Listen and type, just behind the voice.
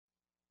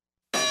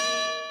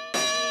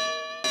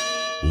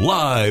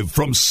Live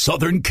from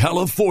Southern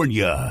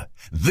California,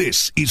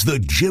 this is the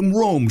Jim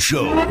Rome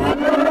Show.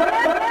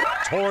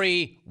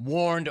 Torey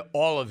warned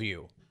all of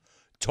you.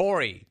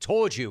 Torey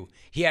told you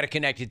he had a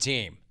connected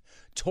team.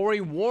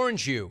 Torey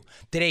warns you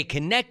that a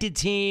connected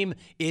team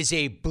is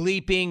a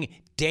bleeping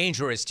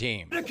dangerous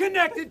team. The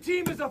connected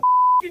team is a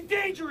f***ing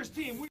dangerous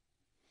team.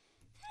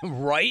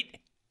 Right?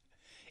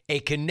 A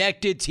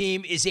connected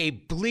team is a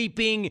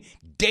bleeping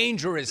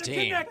dangerous team.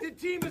 The connected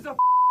team is a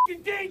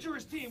f***ing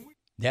dangerous team.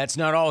 That's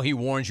not all he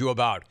warned you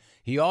about.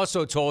 He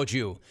also told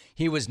you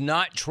he was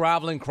not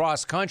traveling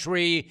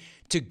cross-country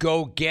to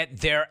go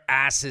get their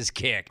asses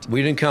kicked.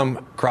 We didn't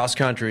come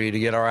cross-country to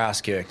get our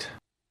ass kicked.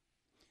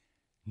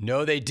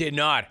 No, they did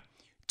not.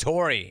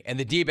 Torey and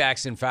the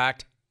D-backs, in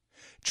fact,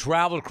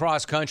 traveled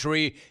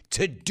cross-country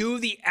to do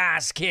the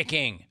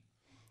ass-kicking.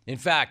 In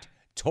fact,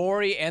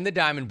 Torey and the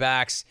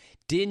Diamondbacks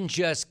didn't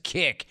just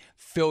kick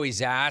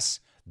Philly's ass,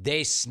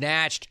 they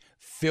snatched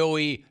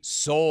Philly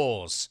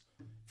souls.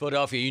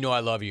 Philadelphia, you know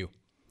I love you.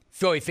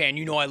 Philly fan,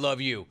 you know I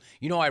love you.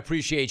 You know I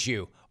appreciate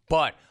you.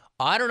 But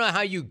I don't know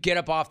how you get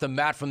up off the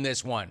mat from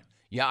this one.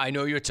 Yeah, I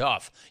know you're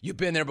tough. You've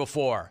been there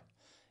before.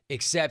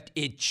 Except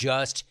it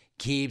just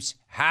keeps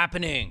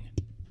happening.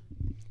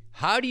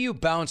 How do you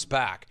bounce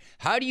back?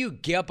 How do you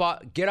get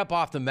up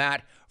off the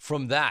mat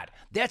from that?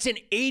 That's an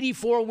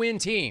 84-win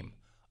team,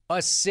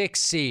 a 6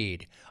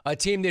 seed, a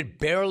team that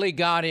barely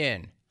got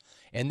in.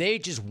 And they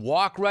just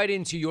walk right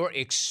into your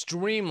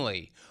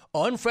extremely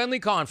unfriendly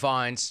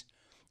confines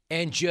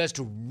and just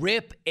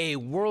rip a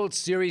World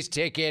Series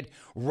ticket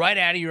right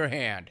out of your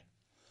hand.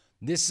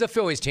 This is a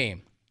Phillies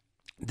team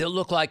that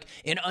look like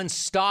an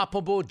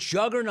unstoppable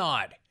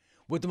juggernaut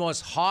with the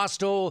most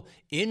hostile,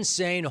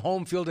 insane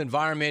home field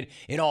environment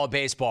in all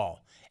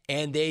baseball.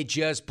 And they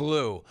just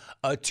blew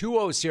a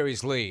 2-0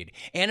 series lead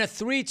and a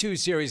 3-2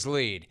 series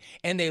lead.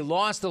 And they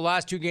lost the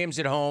last 2 games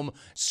at home,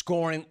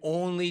 scoring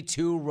only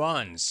 2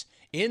 runs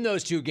in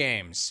those 2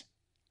 games.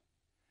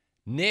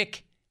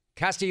 Nick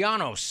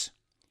Castellanos,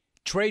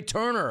 Trey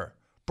Turner,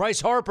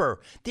 Bryce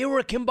Harper, they were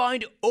a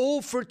combined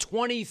 0 for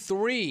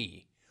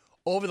 23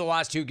 over the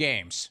last 2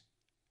 games.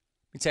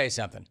 Let me tell you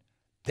something.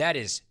 That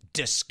is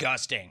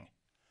disgusting.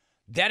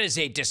 That is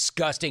a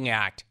disgusting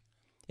act.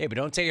 Hey, but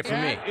don't take it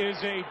from me. That is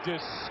a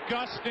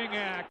disgusting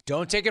act.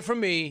 Don't take it from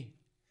me.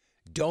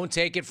 Don't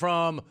take it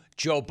from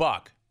Joe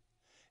Buck.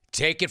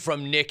 Take it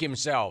from Nick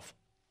himself.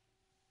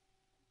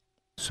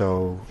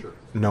 So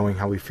knowing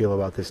how we feel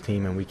about this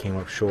team, and we came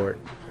up short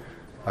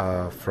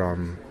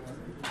from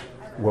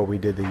what we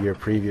did the year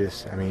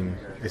previous, I mean,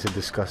 it's a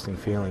disgusting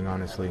feeling,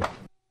 honestly.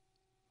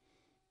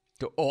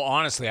 Oh,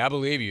 honestly, I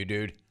believe you,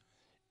 dude.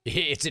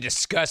 It's a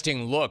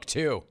disgusting look,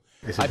 too.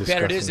 I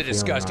bet it is a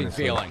disgusting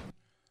feeling.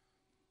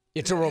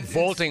 It's a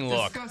revolting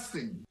look.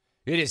 Disgusting.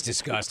 It is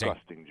disgusting. It's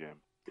disgusting,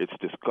 Jim. It's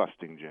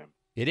disgusting, Jim.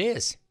 It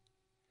is.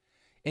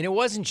 And it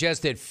wasn't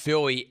just that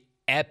Philly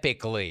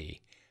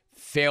epically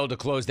failed to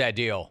close that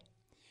deal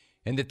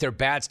and that their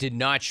bats did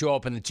not show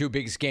up in the 2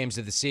 biggest games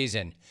of the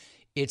season.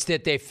 It's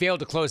that they failed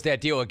to close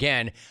that deal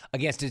again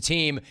against a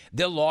team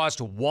that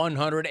lost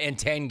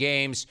 110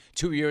 games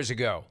 2 years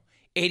ago,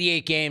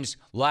 88 games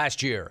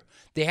last year.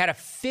 They had a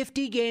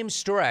 50-game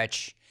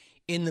stretch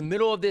in the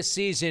middle of this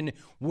season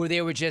where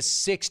they were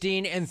just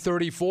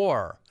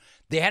 16-34.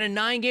 They had a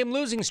 9-game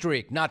losing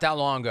streak not that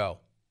long ago.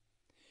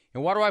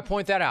 And why do I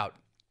point that out?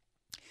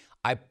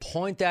 I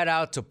point that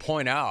out to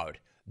point out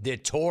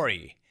that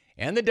Torey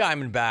and the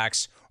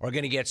Diamondbacks are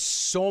going to get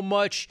so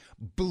much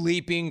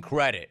bleeping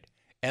credit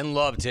and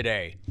love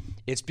today.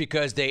 It's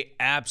because they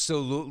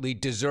absolutely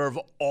deserve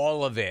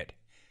all of it.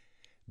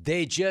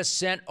 They just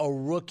sent a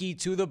rookie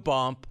to the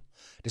bump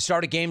to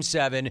start a Game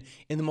 7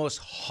 in the most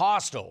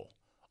hostile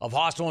of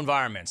hostile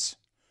environments.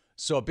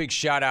 So a big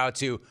shout out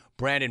to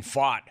Brandon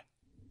Pfaadt.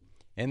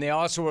 And they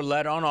also were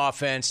led on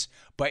offense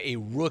by a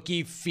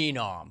rookie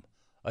phenom,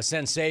 a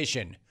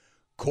sensation,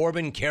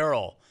 Corbin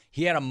Carroll.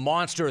 He had a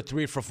monster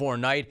 3-for-4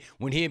 night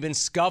when he had been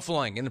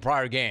scuffling in the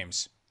prior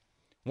games.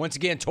 Once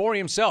again, Torey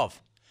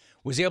himself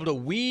was able to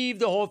weave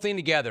the whole thing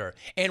together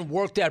and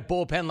work that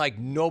bullpen like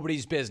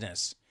nobody's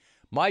business.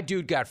 My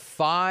dude got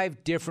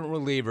 5 different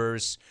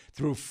relievers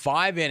through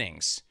 5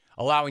 innings,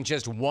 allowing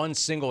just 1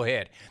 single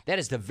hit. That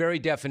is the very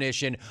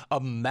definition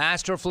of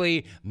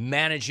masterfully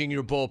managing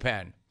your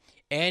bullpen.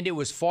 And it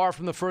was far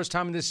from the first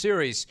time in this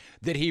series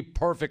that he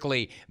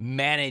perfectly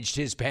managed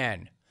his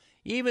pen.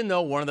 Even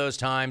though one of those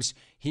times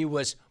he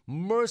was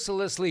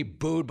mercilessly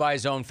booed by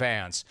his own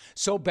fans,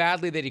 so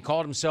badly that he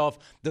called himself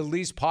the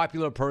least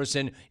popular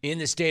person in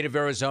the state of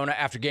Arizona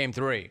after Game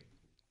 3.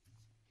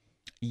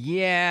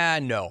 Yeah,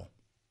 no.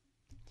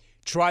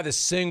 Try the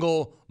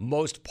single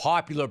most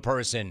popular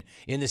person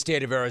in the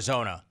state of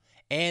Arizona.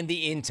 And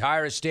the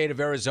entire state of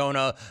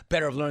Arizona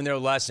better have learned their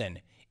lesson.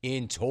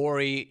 In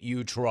Torey,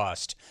 you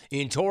trust.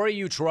 In Torey,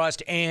 you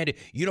trust, and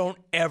you don't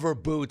ever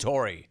boo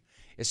Torey.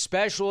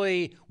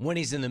 Especially when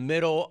he's in the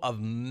middle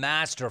of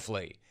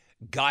masterfully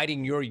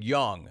guiding your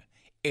young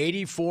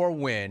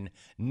 84-win,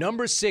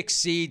 number 6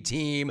 seed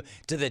team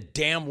to the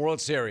damn World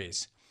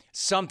Series.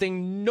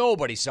 Something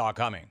nobody saw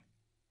coming.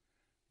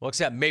 Well,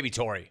 except maybe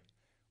Torrey.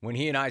 When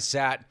he and I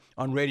sat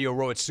on Radio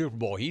Row at Super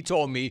Bowl, he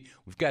told me,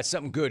 we've got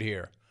something good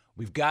here.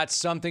 We've got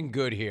something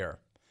good here.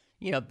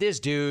 You know, this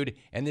dude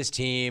and this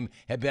team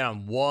have been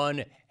on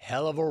one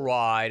hell of a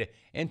ride,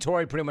 and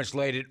Torrey pretty much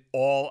laid it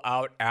all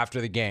out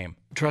after the game.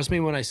 Trust me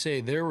when I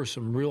say there were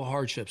some real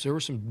hardships. There were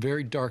some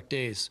very dark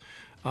days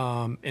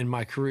in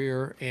my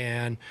career,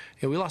 and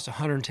we lost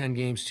 110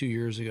 games 2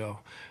 years ago.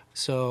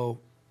 So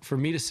for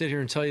me to sit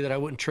here and tell you that I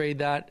wouldn't trade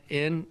that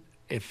in,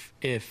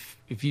 if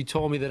you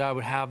told me that I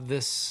would have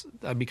this,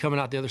 I'd be coming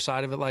out the other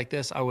side of it like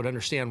this, I would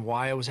understand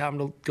why I was having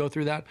to go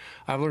through that.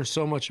 I've learned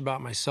so much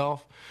about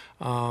myself,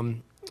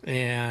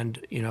 and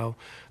you know,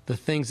 the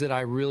things that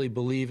I really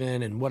believe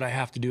in and what I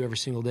have to do every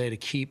single day to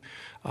keep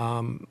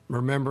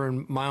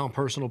remembering my own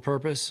personal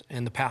purpose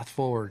and the path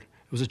forward.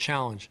 It was a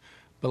challenge.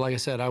 But like I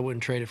said, I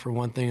wouldn't trade it for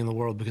one thing in the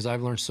world because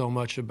I've learned so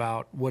much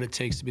about what it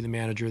takes to be the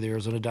manager of the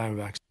Arizona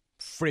Diamondbacks.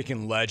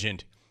 Freaking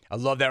legend. I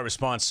love that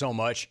response so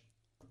much.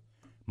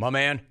 My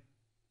man,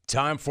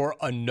 time for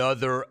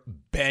another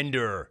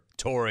bender,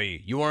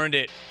 Torrey. You earned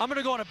it. I'm going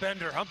to go on a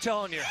bender. I'm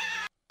telling you.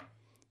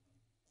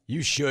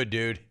 You should,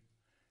 dude.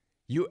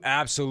 You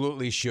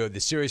absolutely should. The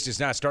series does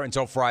not start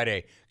until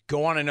Friday.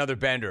 Go on another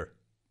bender.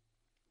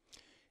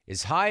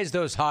 As high as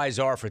those highs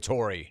are for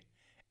Torrey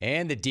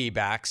and the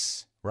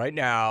D-backs, right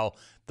now,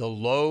 the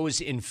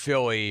lows in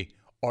Philly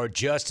are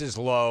just as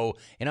low,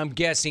 and I'm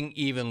guessing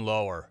even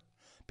lower,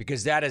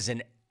 because that is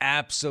an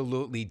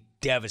absolutely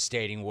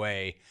devastating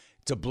way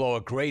to blow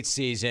a great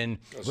season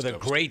with a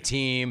great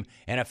team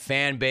and a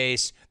fan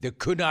base that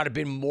could not have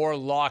been more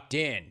locked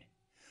in,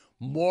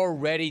 more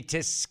ready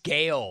to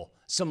scale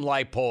some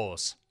light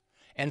poles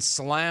and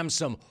slam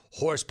some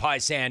horse pie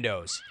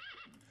sandos.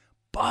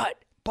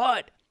 But,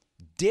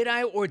 did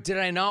I or did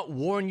I not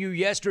warn you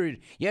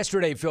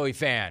yesterday, Philly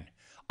fan?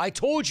 I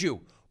told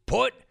you,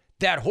 put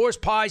that horse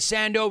pie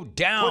sando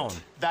down.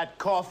 Put that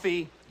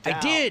coffee down. I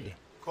did.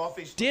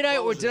 Did I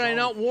or did I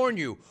not warn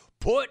you?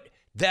 Put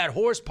that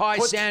horse pie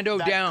sando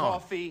that down.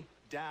 Coffee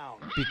down.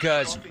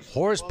 Because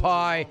horse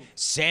pie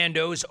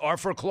sandos are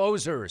for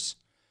closers.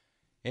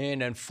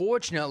 And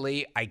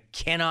unfortunately, I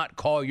cannot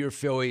call your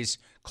Phillies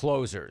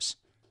closers.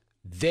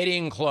 They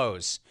didn't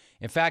close.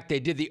 In fact, they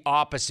did the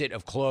opposite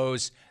of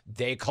close.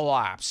 They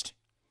collapsed.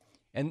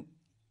 And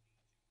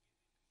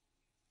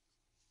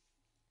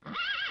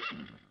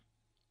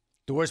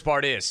the worst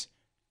part is,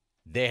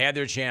 they had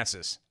their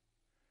chances.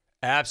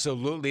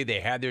 Absolutely,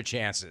 they had their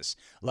chances.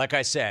 Like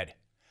I said,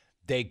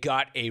 they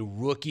got a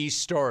rookie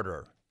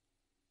starter.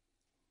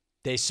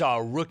 They saw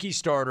a rookie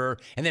starter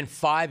and then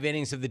 5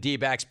 innings of the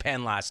D-backs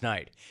pen last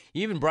night.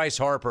 Even Bryce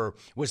Harper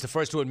was the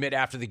first to admit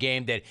after the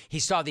game that he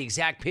saw the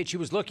exact pitch he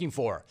was looking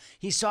for.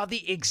 He saw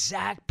the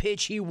exact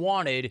pitch he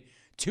wanted,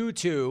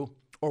 2-2,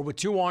 or with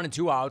 2 on and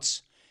 2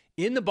 outs,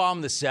 in the bottom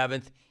of the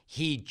 7th.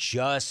 He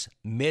just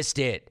missed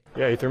it.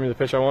 Yeah, he threw me the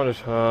pitch I wanted.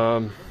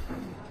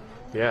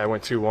 I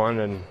went 2-1,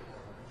 and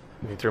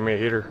he threw me a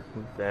heater.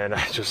 And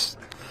I just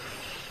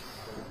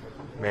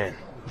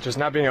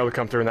not being able to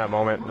come through in that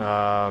moment,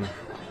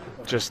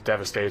 just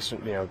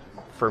devastation,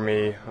 for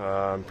me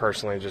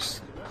personally.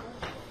 Just,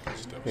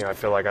 I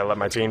feel like I let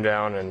my team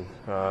down and,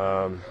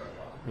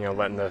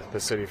 letting the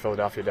city of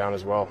Philadelphia down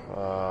as well.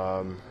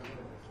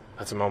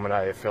 That's a moment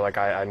I feel like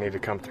I need to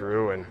come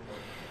through and,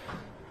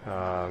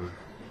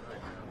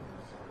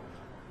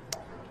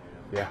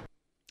 yeah.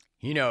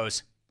 He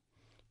knows.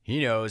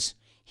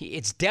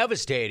 It's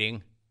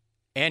devastating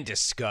and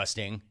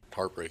disgusting.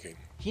 Heartbreaking.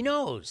 He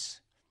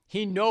knows.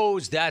 He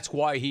knows that's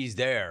why he's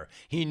there.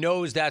 He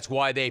knows that's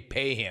why they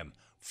pay him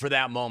for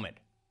that moment,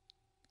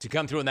 to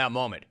come through in that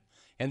moment.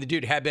 And the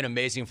dude had been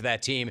amazing for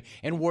that team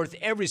and worth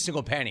every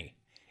single penny,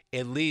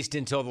 at least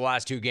until the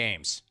last 2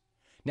 games.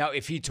 Now,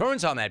 if he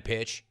turns on that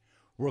pitch,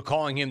 we're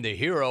calling him the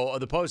hero of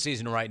the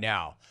postseason right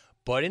now.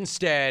 But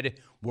instead,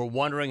 we're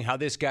wondering how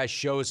this guy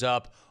shows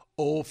up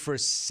 0 for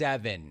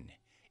 7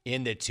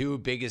 in the 2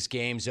 biggest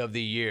games of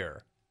the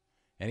year.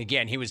 And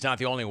again, he was not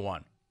the only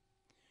one.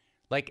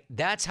 Like,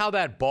 that's how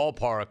that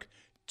ballpark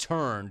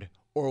turned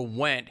or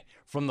went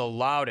from the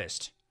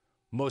loudest,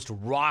 most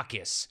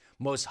raucous,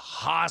 most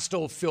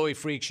hostile Philly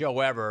freak show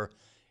ever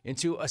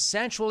into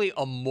essentially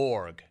a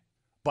morgue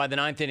by the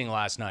 9th inning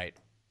last night.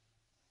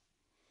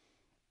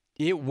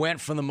 It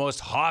went from the most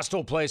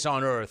hostile place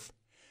on earth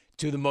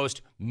to the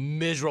most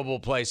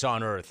miserable place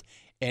on earth,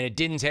 and it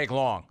didn't take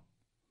long.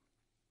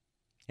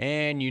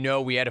 And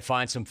we had to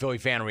find some Philly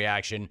fan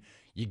reaction.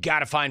 You got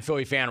to find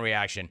Philly fan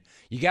reaction.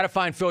 You got to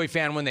find Philly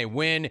fan when they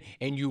win,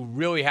 and you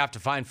really have to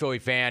find Philly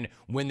fan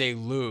when they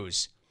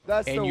lose.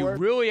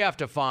 Really have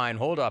to find,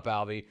 hold up,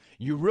 Alvy,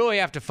 you really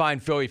have to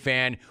find Philly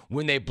fan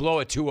when they blow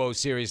a 2-0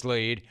 series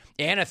lead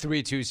and a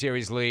 3-2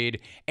 series lead,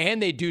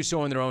 and they do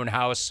so in their own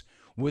house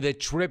with a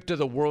trip to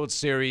the World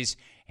Series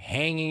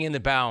hanging in the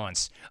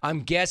balance.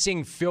 I'm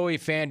guessing Philly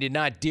fan did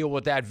not deal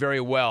with that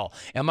very well.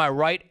 Am I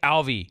right,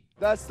 Alvy?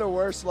 That's the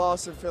worst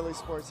loss in Philly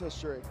sports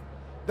history.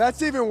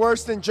 That's even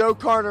worse than Joe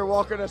Carter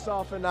walking us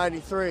off in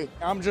 '93.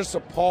 I'm just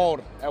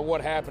appalled at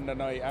what happened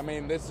tonight. I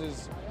mean, this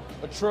is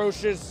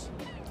atrocious.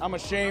 I'm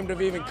ashamed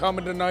of even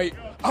coming tonight.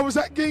 I was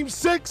at game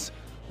 6.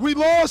 We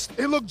lost.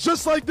 It looked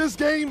just like this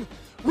game.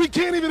 We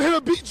can't even hit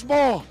a beach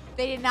ball.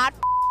 They did not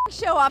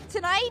show up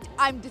tonight.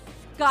 I'm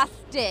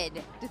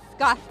disgusted.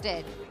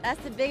 Disgusted.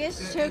 That's the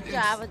biggest choke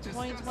job of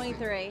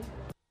 2023.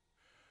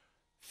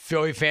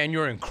 Philly fan,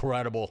 you're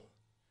incredible.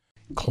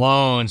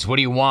 Clones, what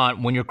do you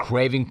want when you're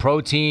craving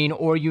protein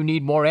or you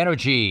need more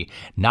energy?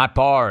 Not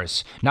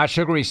bars, not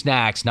sugary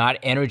snacks, not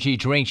energy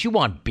drinks. You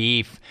want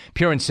beef,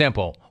 pure and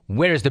simple.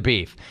 Where's the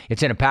beef?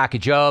 It's in a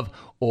package of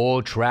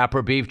Old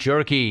Trapper beef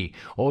jerky.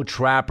 Old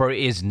Trapper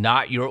is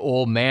not your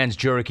old man's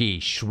jerky,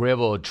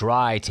 shriveled,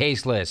 dry,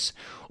 tasteless.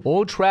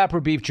 Old Trapper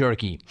beef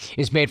jerky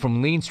is made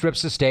from lean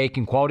strips of steak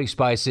and quality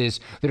spices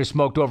that are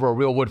smoked over a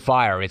real wood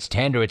fire. It's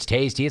tender, it's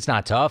tasty, it's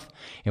not tough.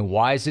 And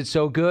why is it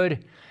so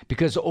good?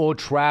 Because Old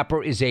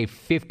Trapper is a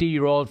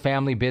 50-year-old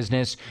family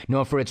business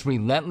known for its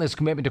relentless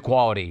commitment to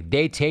quality.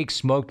 They take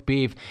smoked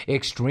beef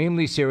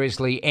extremely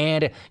seriously,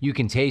 and you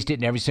can taste it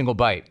in every single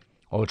bite.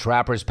 Old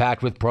Trapper is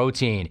packed with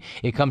protein.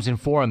 It comes in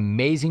 4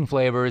 amazing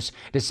flavors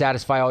to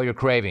satisfy all your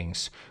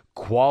cravings.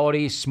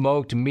 Quality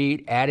smoked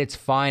meat at its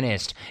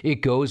finest. It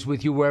goes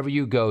with you wherever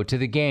you go, to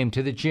the game,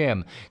 to the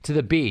gym, to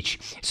the beach.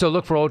 So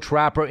look for Old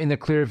Trapper in the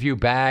Clearview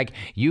bag.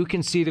 You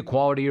can see the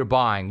quality you're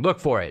buying. Look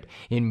for it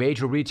in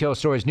major retail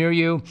stores near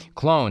you.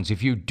 Clones,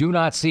 if you do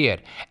not see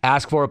it,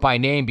 ask for it by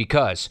name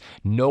because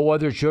no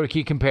other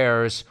jerky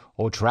compares.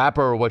 Old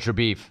Trapper, what's your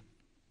beef?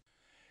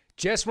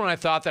 Just when I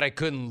thought that I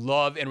couldn't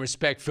love and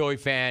respect Philly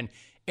fan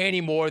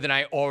any more than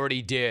I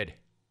already did.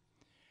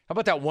 How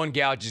about that one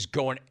gal just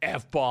going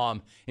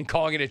F-bomb and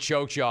calling it a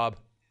choke job?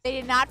 They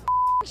did not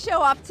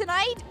show up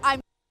tonight.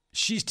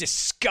 She's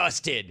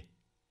disgusted.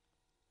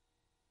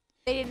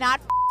 They did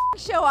not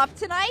show up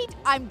tonight.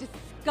 I'm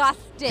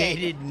disgusted. They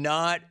did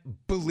not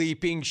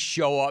bleeping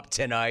show up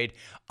tonight.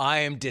 I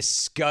am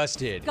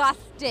disgusted.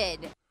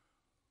 Disgusted.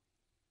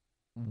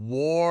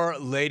 War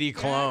Lady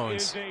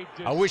Clones.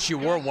 I wish you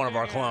were one of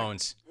our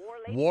clones.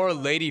 War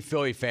Lady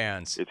Philly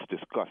fans. It's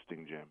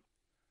disgusting, Jim.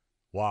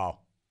 Wow.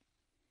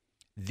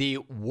 Let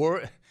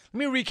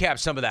me recap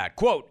some of that.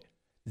 Quote,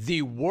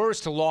 the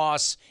worst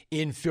loss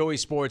in Philly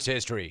sports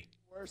history.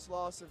 Worst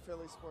loss in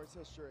Philly sports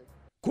history.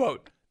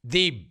 Quote,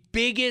 the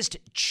biggest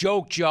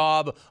choke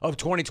job of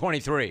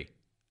 2023.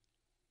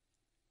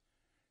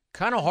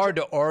 Kind of hard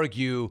to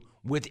argue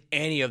with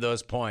any of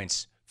those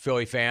points,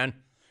 Philly fan.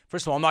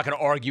 First of all, I'm not going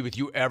to argue with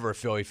you ever,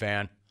 Philly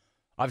fan.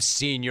 I've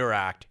seen your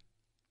act.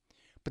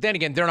 But then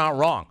again, they're not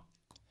wrong.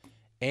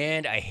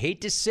 And I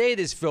hate to say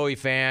this, Philly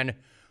fan,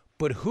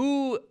 but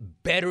who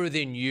better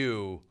than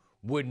you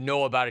would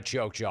know about a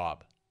choke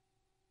job?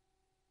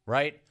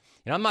 Right?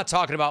 And I'm not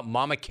talking about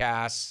Mama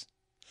Cass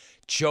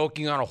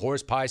choking on a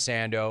horse pie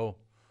sando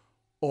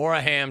or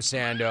a ham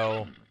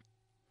sando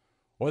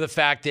or the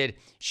fact that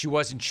she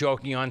wasn't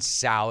choking on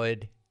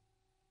salad.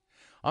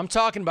 I'm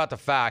talking about the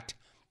fact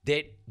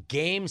that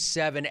Game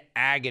 7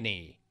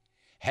 agony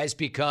has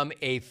become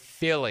a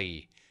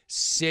Philly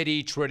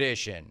city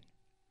tradition.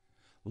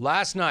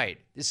 Last night,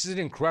 this is an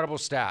incredible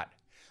stat.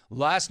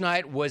 Last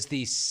night was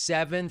the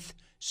 7th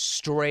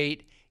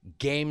straight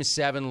Game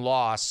 7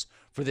 loss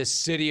for the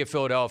city of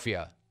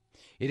Philadelphia.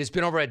 It has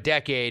been over a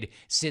decade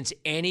since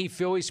any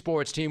Philly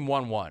sports team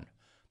won one.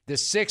 The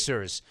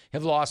Sixers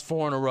have lost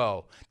 4 in a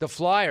row. The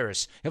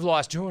Flyers have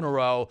lost 2 in a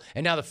row.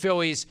 And now the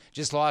Phillies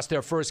just lost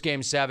their first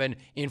Game 7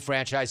 in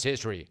franchise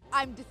history.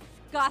 I'm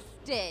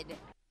disgusted.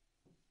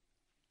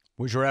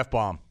 Where's your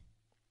F-bomb?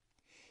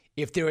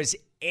 If there is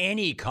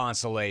any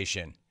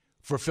consolation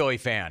for Philly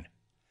fan,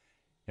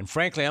 and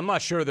frankly, I'm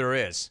not sure there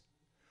is,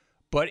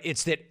 but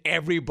it's that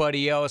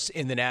everybody else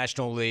in the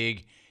National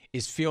League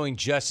is feeling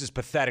just as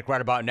pathetic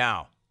right about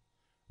now.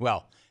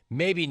 Well,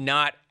 maybe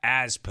not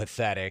as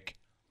pathetic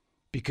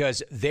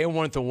because they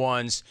weren't the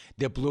ones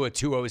that blew a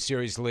 2-0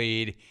 series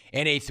lead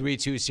and a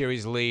 3-2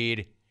 series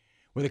lead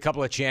with a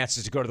couple of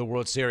chances to go to the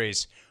World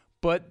Series,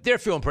 but they're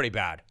feeling pretty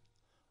bad.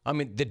 I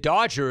mean, the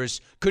Dodgers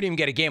couldn't even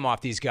get a game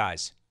off these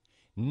guys.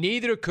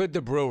 Neither could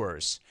the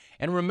Brewers.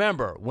 And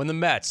remember when the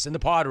Mets and the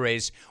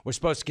Padres were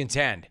supposed to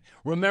contend.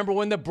 Remember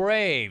when the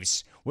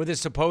Braves were the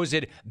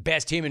supposed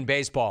best team in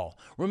baseball.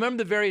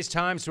 Remember the various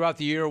times throughout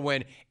the year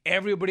when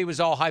everybody was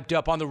all hyped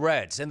up on the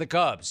Reds and the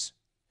Cubs.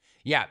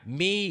 Yeah,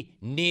 me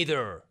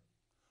neither.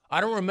 I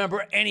don't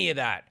remember any of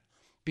that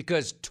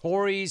because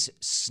Torrey's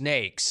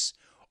snakes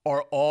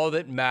are all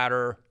that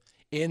matter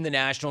in the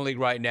National League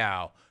right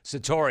now. So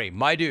Torrey,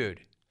 my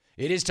dude,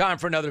 it is time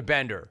for another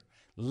bender.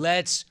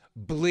 Let's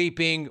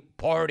bleeping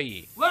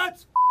party.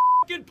 Let's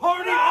f***ing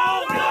party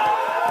all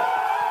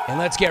night! And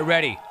let's get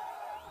ready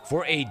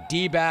for a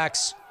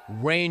D-backs,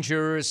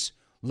 Rangers,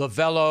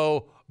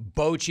 Lavello,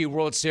 Bochy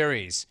World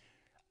Series.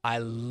 I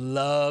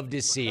love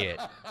to see it.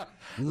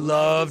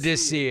 Love to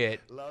see it.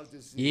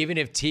 Even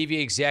if TV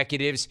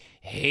executives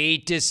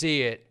hate to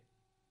see it.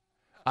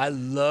 I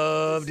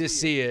love to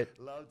see it.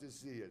 Love to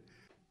see it.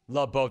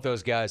 Love both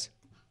those guys.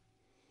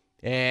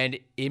 And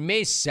it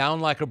may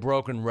sound like a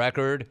broken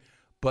record,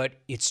 but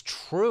it's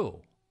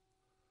true.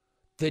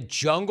 The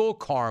jungle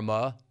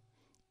karma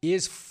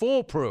is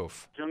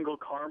foolproof. Jungle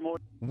karma.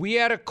 We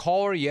had a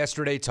caller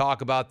yesterday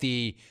talk about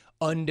the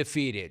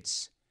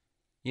undefeateds.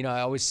 You know,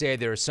 I always say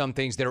there are some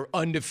things that are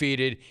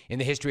undefeated in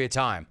the history of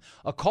time.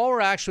 A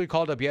caller actually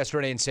called up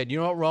yesterday and said, you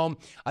know what, Rome?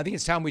 I think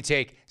it's time we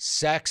take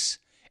sex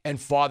and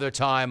father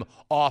time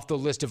off the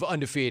list of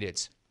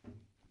undefeateds.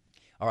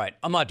 All right,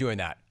 I'm not doing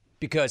that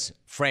because,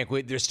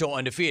 frankly, they're still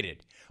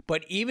undefeated.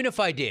 But even if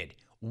I did,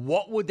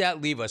 what would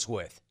that leave us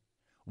with?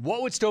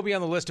 What would still be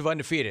on the list of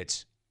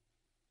undefeateds?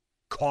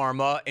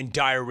 Karma and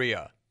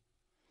diarrhea.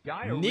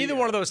 Neither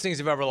one of those things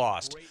have ever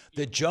lost.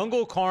 The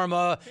jungle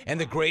karma and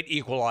the great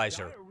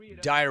equalizer.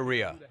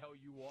 Diarrhea.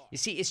 You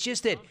see, it's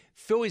just that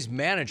Philly's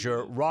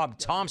manager, Rob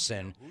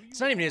Thompson, it's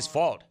not even his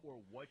fault.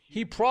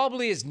 He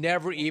probably has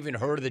never even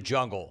heard of the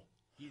jungle.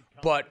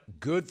 But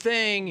good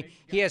thing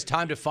he has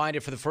time to find it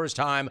for the first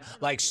time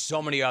like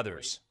so many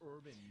others.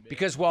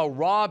 Because while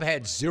Rob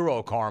had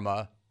zero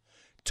karma,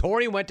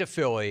 Torrey went to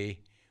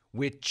Philly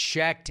with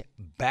checked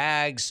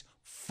bags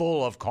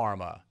full of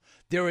karma.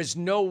 There is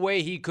no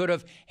way he could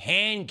have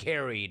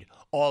hand-carried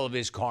all of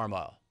his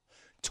karma.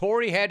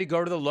 Torrey had to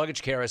go to the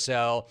luggage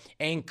carousel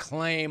and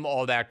claim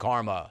all that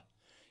karma.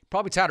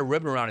 Probably tied a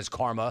ribbon around his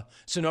karma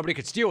so nobody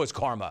could steal his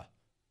karma.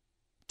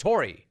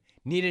 Torrey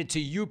needed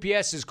to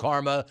UPS his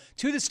karma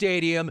to the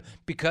stadium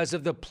because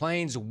of the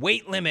plane's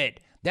weight limit.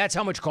 That's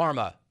how much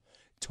karma.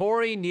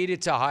 Torrey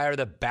needed to hire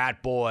the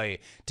Bat Boy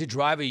to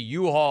drive a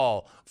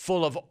U-Haul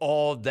full of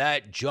all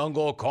that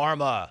jungle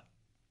karma.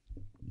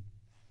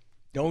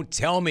 Don't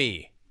tell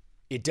me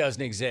it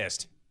doesn't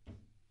exist.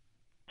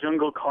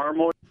 Jungle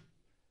karma.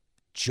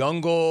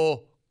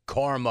 Jungle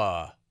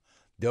karma.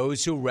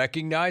 Those who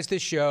recognize the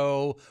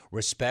show,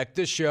 respect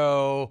the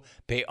show,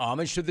 pay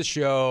homage to the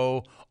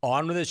show,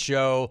 honor the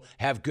show,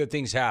 have good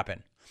things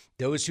happen.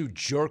 Those who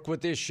jerk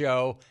with this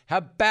show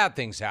have bad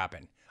things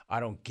happen. I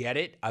don't get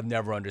it. I've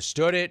never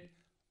understood it.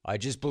 I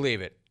just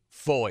believe it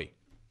fully.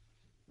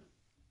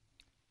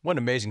 What an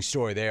amazing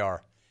story they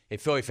are. Hey,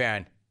 Philly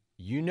fan,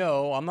 you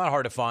know I'm not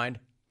hard to find.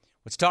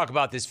 Let's talk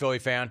about this, Philly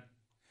fan.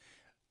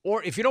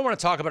 Or if you don't want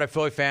to talk about a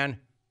Philly fan,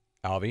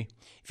 Alvy,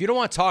 if you don't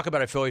want to talk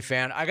about a Philly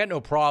fan, I got no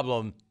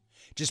problem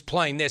just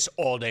playing this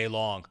all day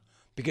long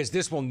because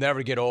this will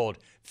never get old.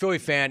 Philly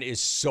fan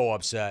is so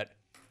upset.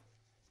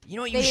 You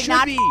know what? You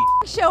should be. They did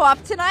not show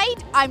up tonight.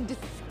 I'm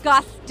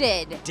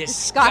disgusted.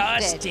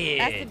 Disgusted.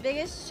 That's the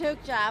biggest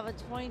choke job of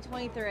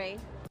 2023.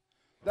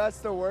 That's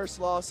the worst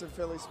loss in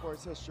Philly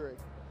sports history.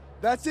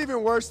 That's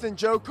even worse than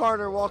Joe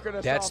Carter walking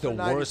us That's off the in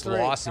worst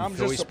 93. loss in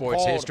Philly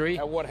sports history.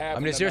 I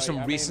mean, is there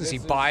some recency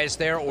bias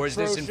there, or is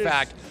this, in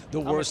fact, the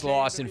worst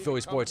loss in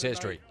Philly sports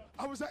history?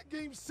 I was at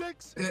game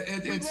 6.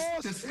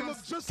 It's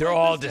disgusting. They're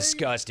all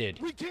disgusted.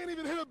 We can't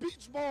even hit a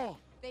beach ball.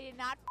 They did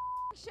not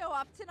show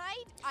up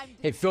tonight. I'm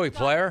Hey, Philly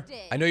player,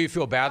 I know you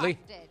feel badly.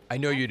 Disgusted. I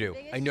know you do.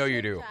 I know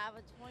you do.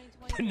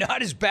 But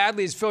not as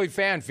badly as Philly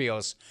fan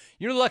feels.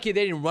 You're lucky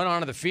they didn't run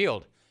onto the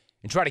field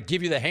and try to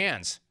give you the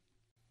hands.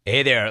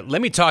 Hey there,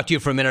 let me talk to you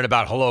for a minute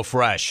about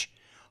HelloFresh.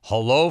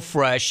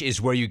 HelloFresh is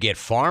where you get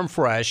farm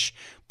fresh,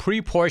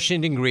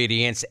 pre-portioned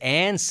ingredients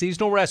and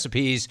seasonal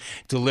recipes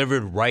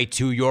delivered right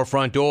to your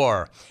front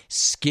door.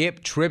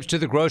 Skip trips to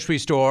the grocery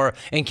store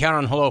and count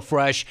on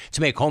HelloFresh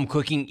to make home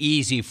cooking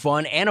easy,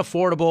 fun, and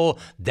affordable.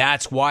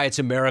 That's why it's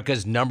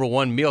America's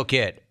 #1 meal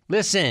kit.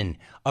 Listen,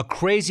 a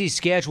crazy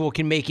schedule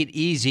can make it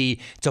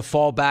easy to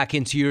fall back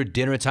into your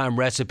dinner time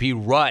recipe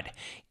rut.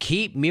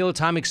 Keep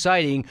mealtime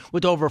exciting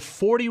with over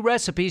 40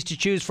 recipes to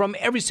choose from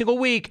every single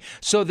week,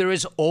 so there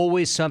is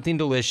always something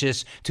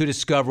delicious to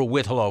discover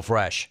with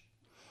HelloFresh.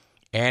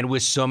 And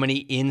with so many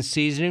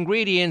in-season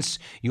ingredients,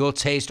 you'll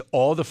taste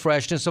all the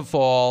freshness of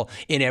fall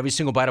in every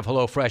single bite of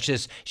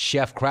HelloFresh's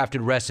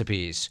chef-crafted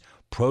recipes.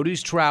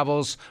 Produce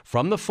travels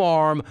from the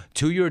farm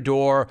to your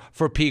door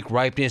for peak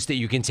ripeness that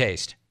you can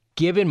taste.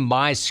 Given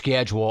my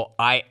schedule,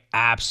 I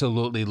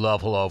absolutely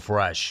love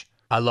HelloFresh.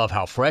 I love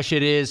how fresh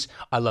it is,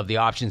 I love the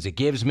options it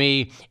gives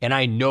me, and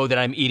I know that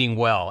I'm eating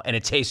well, and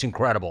it tastes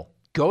incredible.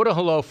 Go to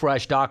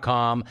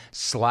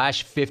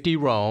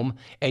HelloFresh.com/50Rome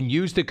and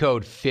use the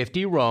code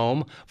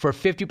 50Rome for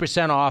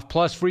 50% off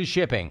plus free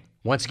shipping.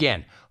 Once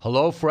again,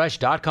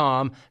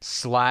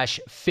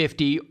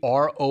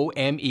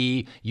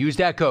 HelloFresh.com/50ROME. Use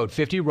that code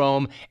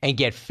 50Rome and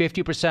get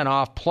 50%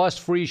 off plus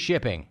free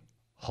shipping.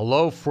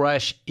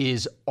 HelloFresh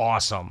is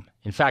awesome.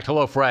 In fact,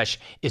 HelloFresh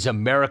is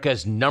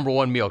America's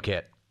 #1 meal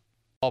kit.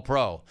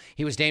 All-Pro.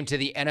 He was named to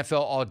the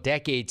NFL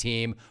All-Decade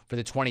team for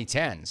the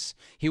 2010s.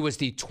 He was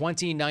the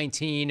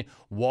 2019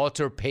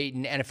 Walter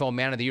Payton NFL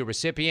Man of the Year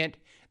recipient.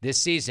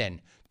 This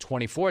season,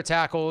 24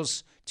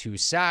 tackles, 2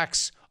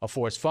 sacks, a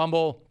forced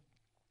fumble.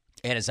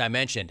 And as I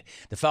mentioned,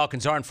 the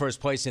Falcons are in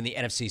first place in the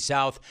NFC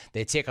South.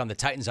 They take on the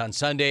Titans on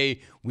Sunday.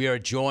 We are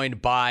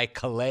joined by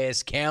Calais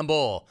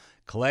Campbell.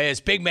 Calais,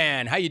 big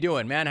man, how you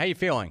doing, man? How you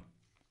feeling?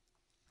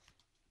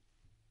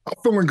 I'm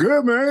feeling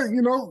good, man.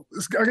 You know,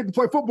 I get to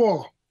play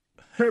football.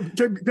 Can't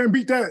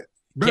beat that.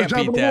 Best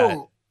job in the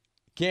world.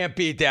 Can't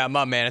beat that,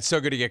 my man. It's so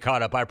good to get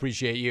caught up. I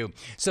appreciate you.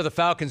 So the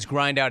Falcons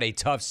grind out a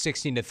tough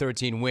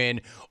 16-13 win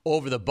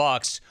over the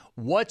Bucks.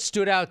 What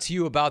stood out to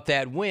you about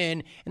that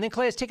win? And then,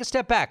 Clay, let's take a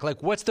step back.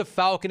 Like, what's the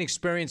Falcon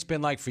experience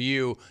been like for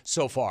you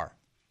so far?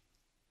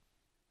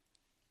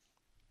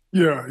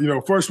 Yeah,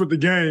 first with the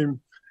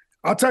game,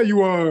 I'll tell you,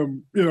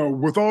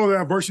 with all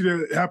the adversity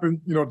that happened,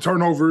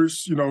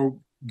 turnovers,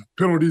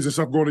 penalties and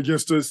stuff going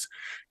against us,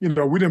 we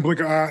didn't blink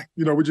an eye.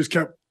 We just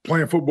kept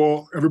playing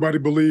football. Everybody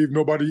believed.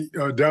 Nobody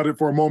doubted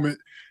for a moment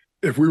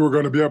if we were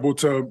going to be able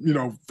to,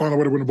 find a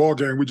way to win the ball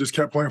game. We just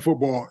kept playing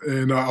football.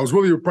 And I was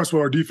really impressed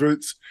with our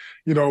defense.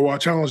 I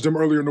challenged them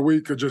earlier in the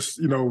week of just,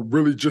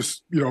 really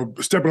just,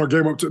 stepping our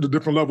game up to the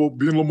different level,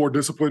 being a little more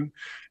disciplined.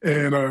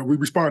 And we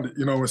responded,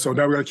 and so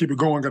now we got to keep it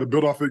going, got to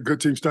build off it,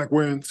 good team stack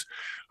wins.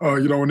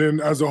 And then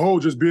as a whole,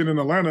 just being in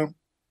Atlanta,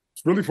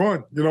 it's really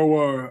fun.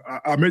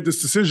 I made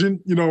this decision,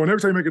 and every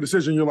time you make a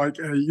decision, you're like,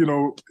 hey,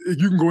 you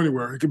can go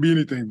anywhere. It could be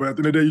anything. But at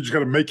the end of the day, you just got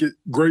to make it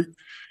great.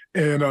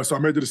 And so I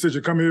made the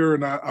decision to come here,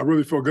 and I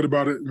really feel good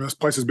about it. This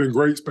place has been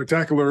great,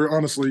 spectacular,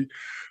 honestly.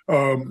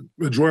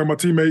 Enjoying my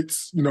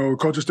teammates.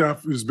 Coaching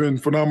staff has been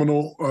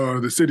phenomenal.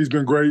 The city's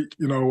been great.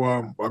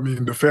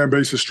 The fan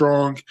base is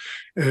strong.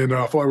 And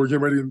I feel like we're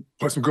getting ready to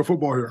play some good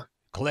football here.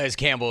 Calais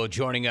Campbell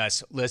joining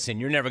us. Listen,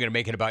 you're never going to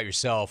make it about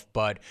yourself,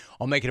 but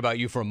I'll make it about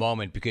you for a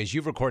moment because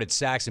you've recorded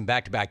sacks in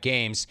back-to-back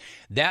games.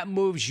 That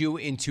moves you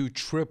into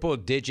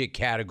triple-digit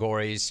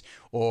categories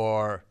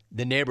or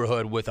the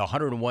neighborhood with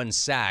 101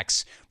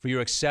 sacks for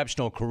your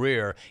exceptional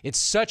career. It's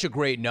such a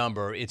great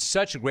number. It's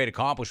such a great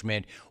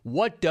accomplishment.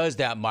 What does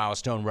that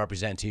milestone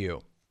represent to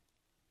you?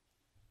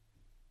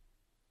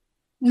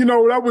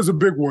 That was a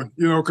big one,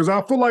 because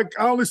I feel like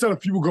I only set a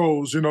few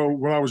goals, when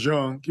I was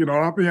young.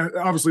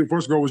 Obviously, the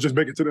first goal was just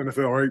make it to the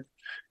NFL, right?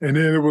 And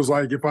then it was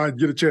like, if I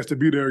get a chance to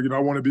be there, I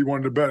want to be one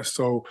of the best.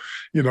 So,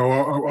 I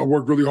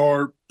worked really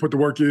hard, put the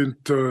work in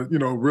to,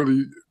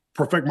 really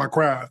perfect my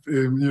craft.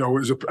 And,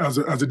 as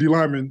a D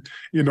lineman,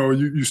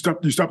 you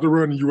stop the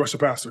run and you rush the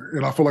passer.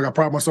 And I feel like I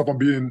pride myself on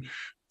being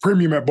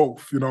premium at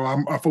both.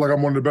 I feel like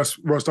I'm one of the best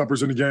run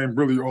stoppers in the game,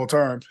 really, all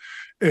time.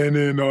 And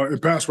then in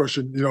pass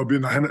rushing,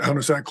 being the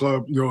 100 sack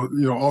club,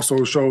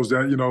 also shows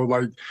that,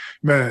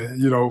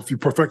 if you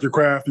perfect your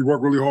craft, you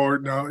work really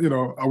hard. Now,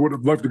 I would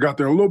have loved to got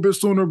there a little bit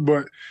sooner,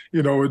 but,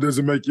 it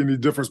doesn't make any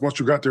difference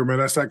once you got there, man.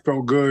 That sack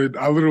felt good.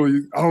 I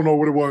don't know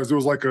what it was. It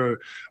was like a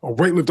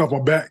weight lift off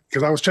my back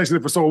because I was chasing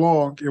it for so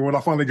long. And when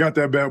I finally got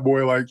that bad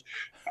boy,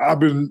 I've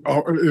been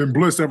in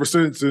bliss ever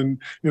since.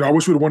 And, I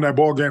wish we'd have won that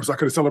ball game so I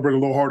could have celebrated a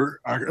little harder.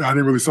 I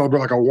didn't really celebrate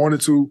like I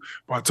wanted to,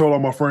 but I told all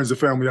my friends and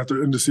family after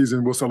the end of the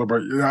season, we'll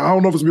celebrate. I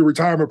don't know if it's going to be a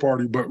retirement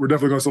party, but we're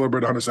definitely going to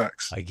celebrate 100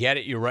 sacks. I get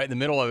it. You're right in the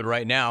middle of it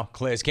right now.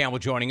 Calais Campbell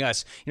joining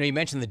us. You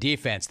mentioned the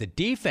defense. The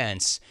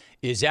defense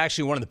is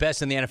actually one of the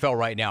best in the NFL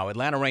right now.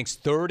 Atlanta ranks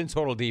third in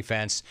total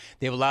defense.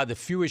 They've allowed the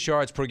fewest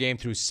yards per game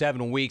through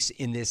 7 weeks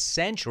in this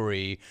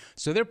century.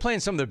 So they're playing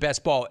some of their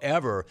best ball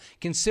ever.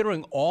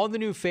 Considering all the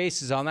new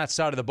faces on that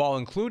side of the ball,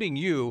 including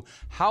you,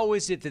 how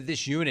is it that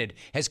this unit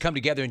has come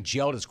together and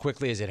gelled as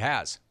quickly as it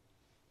has?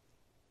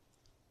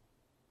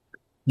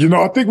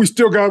 I think we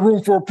still got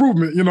room for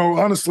improvement,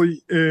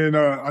 honestly. And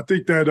I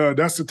think that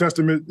that's a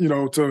testament,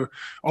 to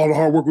all the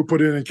hard work we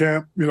put in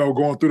camp,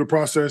 going through the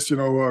process.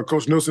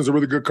 Coach Nelson's a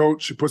really good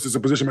coach. He puts us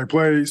in position to make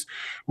plays.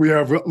 We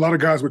have a lot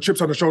of guys with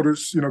chips on their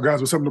shoulders,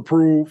 guys with something to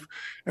prove.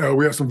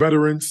 We have some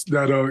veterans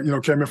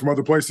that, came in from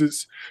other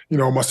places,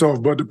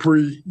 myself, Bud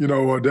Dupree,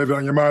 David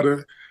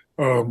Onyemata.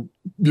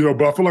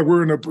 But I feel like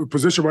we're in a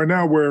position right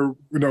now where,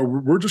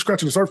 we're just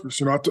scratching the surface.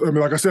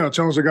 Like I said, I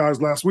challenged the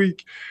guys last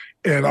week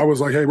and I was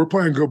like, hey, we're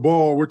playing good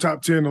ball. We're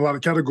top 10 in a lot of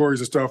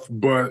categories and stuff.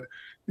 But,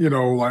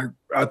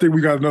 I think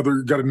we got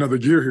another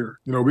gear here.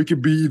 We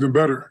could be even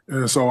better.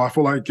 And so I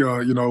feel like,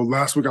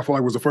 last week I feel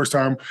like was the first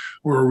time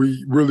where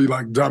we really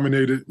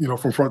dominated,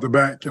 from front to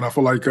back. And I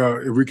feel like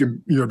if we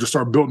can, just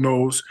start building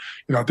those,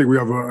 I think we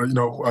have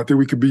I think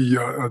we could be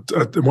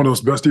one of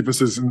those best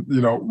defenses. And,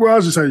 I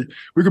just say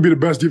we could be the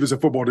best defense in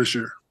football this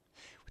year.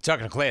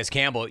 Talking to Calais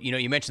Campbell,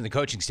 you mentioned the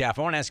coaching staff.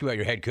 I want to ask you about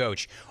your head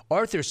coach.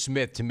 Arthur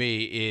Smith, to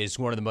me, is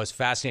one of the most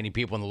fascinating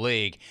people in the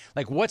league.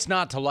 What's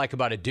not to like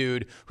about a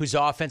dude whose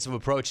offensive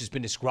approach has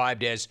been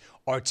described as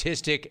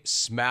artistic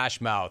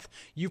smash mouth?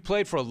 You've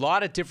played for a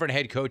lot of different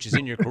head coaches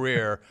in your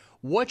career.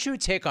 What's your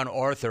take on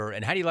Arthur,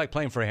 and how do you like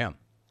playing for him?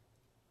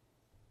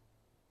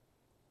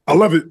 I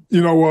love it.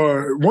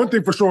 One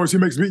thing for sure is he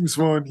makes meetings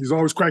fun. He's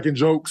always cracking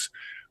jokes,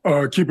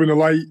 keeping it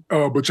light,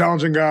 but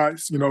challenging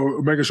guys,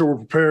 making sure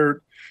we're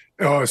prepared.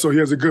 So he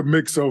has a good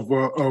mix of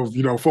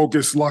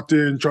focus, locked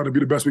in, trying to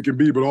be the best we can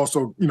be, but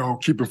also,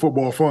 keeping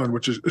football fun,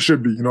 which it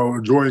should be,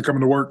 enjoying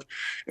coming to work.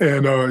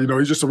 And,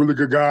 he's just a really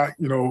good guy,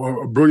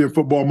 a brilliant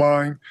football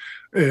mind.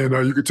 And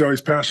you can tell he's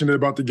passionate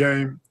about the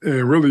game.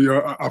 And really,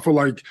 I feel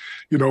like,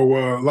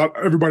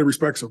 everybody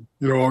respects him.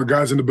 All the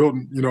guys in the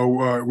building,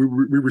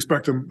 we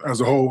respect him as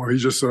a whole.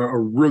 He's just a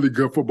really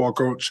good football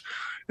coach.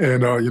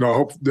 And, I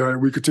hope that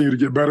we continue to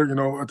get better.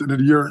 At the end of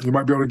the year, you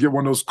might be able to get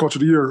one of those Coach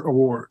of the Year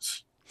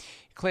awards.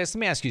 Clay, let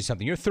me ask you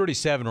something. You're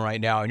 37 right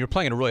now, and you're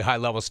playing at a really high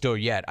level still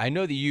yet. I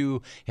know that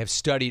you have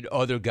studied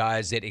other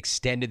guys that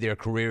extended their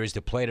careers,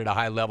 that played at a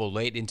high level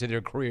late into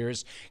their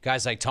careers,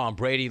 guys like Tom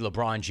Brady,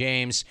 LeBron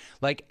James.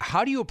 Like,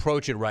 how do you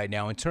approach it right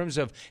now in terms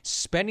of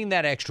spending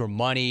that extra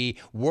money,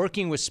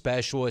 working with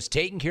specialists,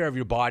 taking care of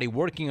your body,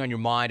 working on your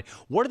mind?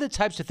 What are the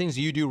types of things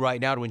that you do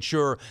right now to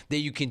ensure that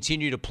you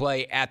continue to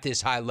play at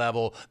this high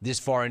level this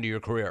far into your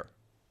career?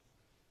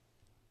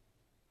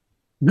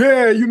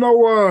 Yeah,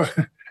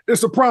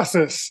 it's a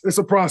process. It's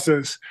a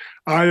process.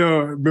 I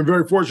been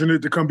very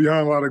fortunate to come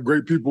behind a lot of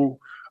great people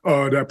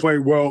that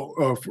played well,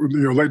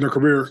 late in their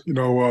career.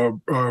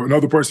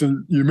 Another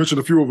person, you mentioned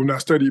a few of them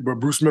that studied, but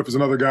Bruce Smith is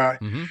another guy.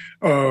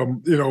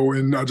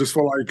 And I just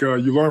feel like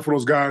you learn from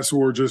those guys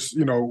who are just,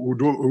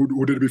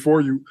 who did it before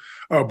you.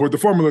 But the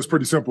formula is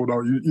pretty simple,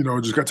 though.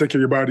 Just got to take care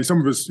of your body.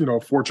 Some of it's,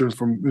 fortune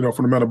from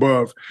the men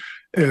above.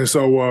 And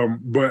so,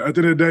 but at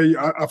the end of the day,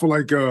 I feel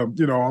like,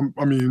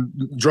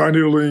 dry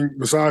needling,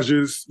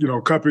 massages,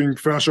 cupping,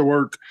 fascia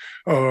work,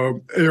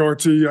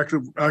 ART,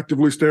 active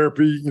release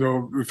therapy,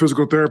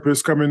 physical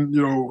therapists come in,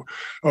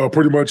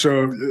 pretty much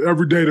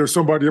every day there's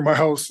somebody in my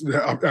house.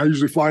 I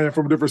usually fly in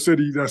from a different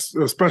city that's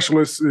a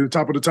specialist,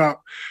 top of the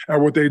top at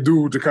what they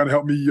do to kind of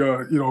help me,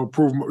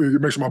 improve,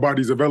 make sure my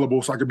body's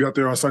available so I can be out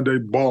there on Sunday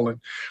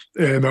balling.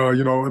 And,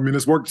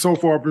 it's worked so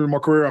far in my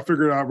career. I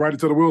figured I'd ride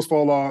it till the wheels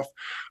fall off,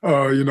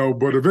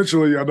 but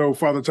eventually I know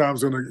Father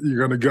Time's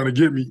gonna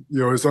get me.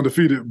 It's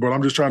undefeated, but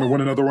I'm just trying to win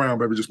another round,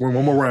 baby. Just win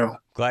one more round.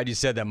 Glad you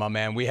said that, my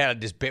man. We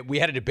had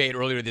a debate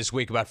earlier this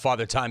week about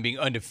Father Time being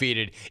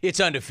undefeated. It's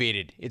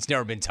undefeated. It's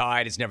never been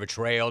tied. It's never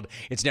trailed.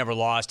 It's never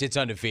lost. It's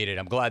undefeated.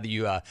 I'm glad that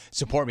you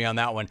support me on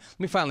that one. Let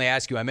me finally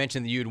ask you, I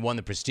mentioned that you had won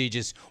the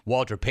prestigious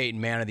Walter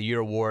Payton Man of the Year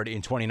Award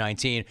in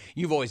 2019.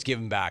 You've always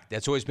given back.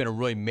 That's always been a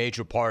really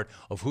major part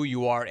of who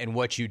you are and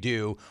what you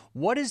do.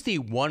 What is the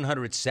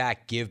 100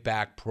 Sack Give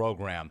Back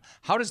program?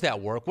 How does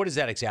that work? What is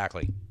that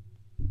exactly?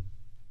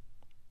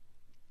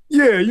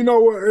 Yeah, it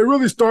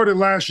really started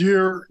last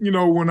year,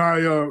 when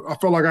I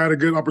felt like I had a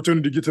good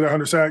opportunity to get to that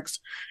 100 sacks.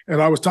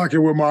 And I was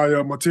talking with my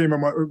team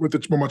and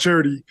with my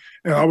charity.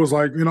 And I was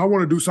like, I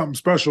want to do something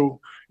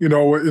special, in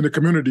the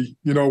community,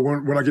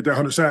 when I get that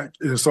 100 sack.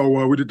 And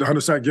so we did the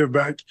 100 sack give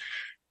back.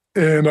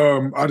 And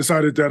I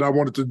decided that I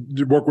wanted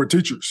to work with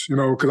teachers,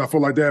 because I feel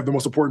like they have the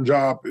most important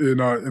job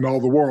in all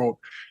the world.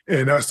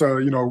 And that's,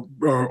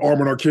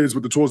 arming our kids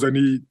with the tools they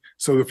need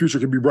so the future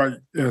can be bright.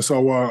 And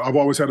so I've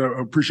always had an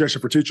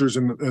appreciation for teachers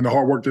and the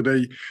hard work that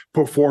they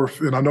put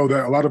forth. And I know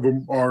that a lot of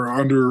them are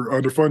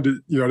underfunded.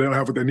 They don't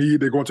have what they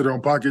need. They go into their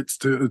own pockets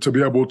to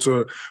be able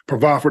to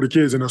provide for the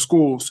kids in their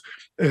schools.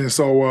 And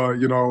so,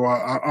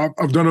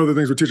 I've done other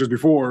things with teachers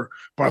before,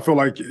 but I feel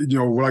like,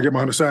 when I get my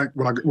 100 sack,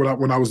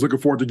 when I was looking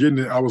forward to getting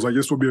it, I was like,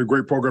 this would be a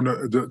great program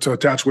to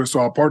attach with.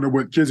 So I partnered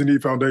with Kids in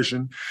Need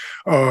Foundation.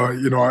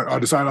 I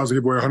decided I was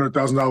going to give away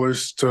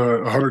 $100,000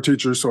 to 100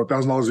 teachers. So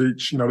 $1,000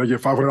 each, they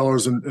get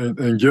 $500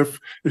 in gift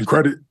and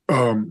credit.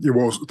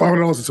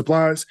 $500 in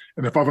supplies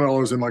and then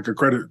 $500 in like a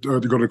credit to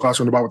go to the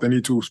classroom to buy what they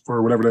need to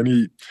for whatever they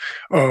need.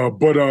 But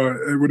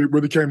when it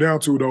really came down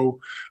to, though,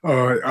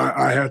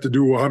 I had to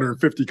do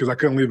 150 because I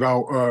couldn't leave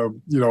out, I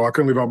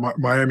couldn't leave out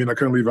Miami and I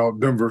couldn't leave out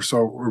Denver.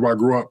 So where I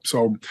grew up.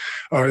 So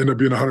I ended up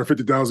being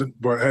 150,000.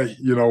 But hey,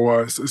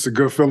 it's a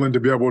good feeling to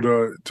be able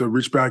to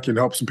reach back and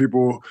help some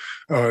people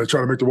try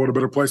to make the world a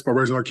better place by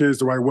raising our kids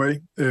the right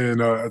way.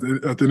 And at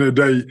the end of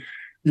the day,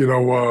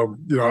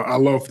 I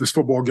love this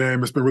football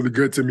game. It's been really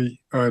good to me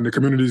and the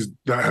communities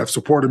that have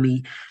supported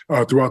me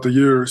throughout the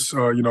years.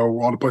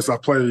 All the places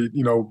I've played,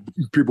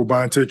 people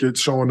buying tickets,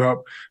 showing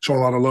up, showing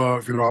a lot of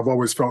love. I've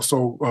always felt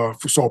so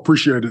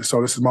appreciated. So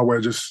this is my way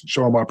of just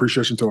showing my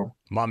appreciation to them.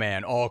 My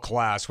man, all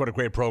class. What a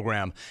great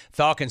program.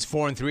 Falcons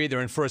 4-3. They're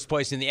in first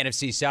place in the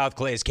NFC South.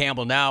 Calais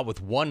Campbell now with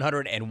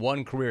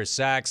 101 career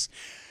sacks.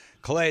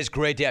 Calais, it's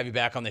great to have you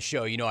back on the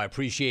show. I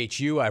appreciate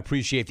you. I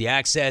appreciate the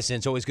access, and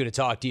it's always good to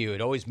talk to you.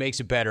 It always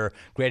makes it better.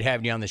 Great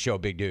having you on the show,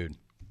 big dude.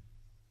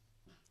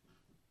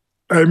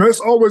 Hey, man, it's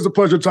always a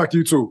pleasure to talk to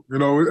you, too.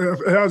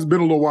 It has been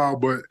a little while,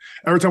 but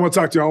every time I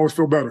talk to you, I always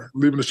feel better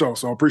leaving the show,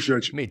 so I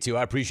appreciate you. Me, too.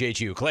 I appreciate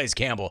you. Calais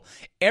Campbell.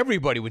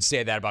 Everybody would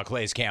say that about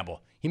Calais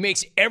Campbell. He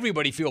makes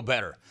everybody feel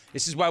better.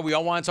 This is why we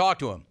all want to talk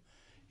to him.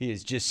 He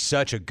is just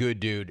such a good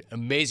dude.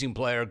 Amazing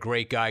player,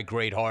 great guy,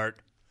 great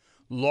heart,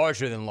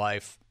 larger than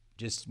life.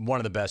 Just one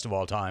of the best of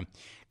all time.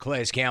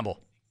 Calais Campbell.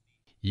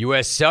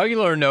 U.S.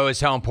 Cellular knows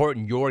how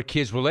important your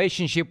kids'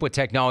 relationship with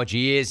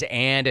technology is,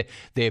 and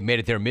they have made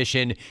it their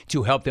mission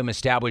to help them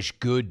establish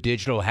good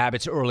digital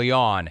habits early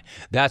on.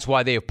 That's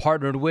why they have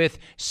partnered with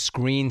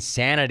Screen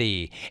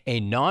Sanity,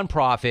 a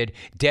nonprofit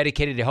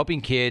dedicated to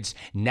helping kids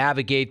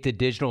navigate the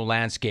digital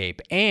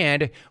landscape.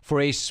 And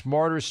for a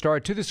smarter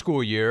start to the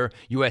school year,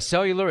 U.S.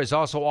 Cellular is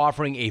also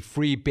offering a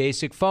free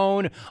basic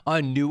phone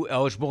on new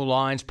eligible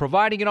lines,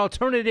 providing an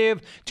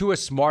alternative to a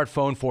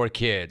smartphone for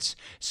kids.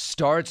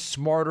 Start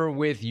smarter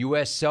with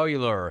U.S.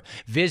 Cellular.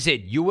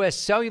 Visit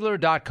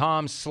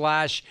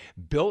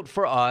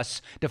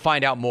uscellular.com/built-for-us to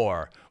find out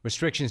more.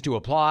 Restrictions to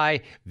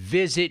apply.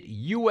 Visit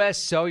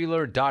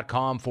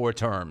uscellular.com for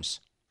terms.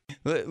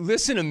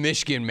 Listen to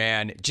Michigan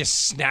man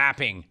just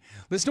snapping.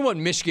 Listen to what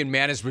Michigan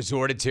man has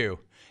resorted to.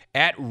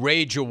 At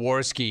Ray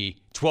Jaworski,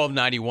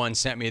 1291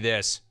 sent me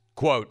this.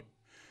 Quote,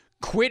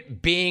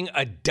 quit being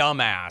a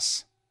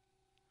dumbass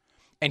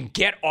and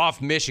get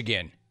off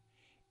Michigan.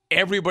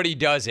 Everybody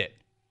does it.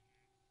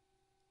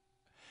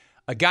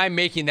 A guy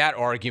making that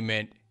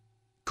argument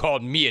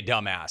called me a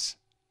dumbass.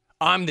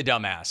 I'm the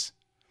dumbass.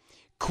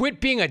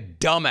 Quit being a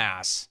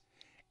dumbass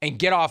and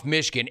get off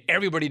Michigan.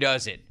 Everybody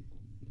does it.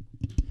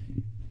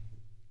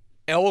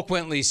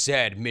 Eloquently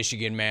said,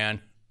 Michigan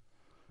man.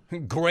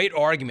 Great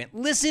argument.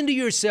 Listen to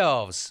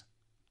yourselves.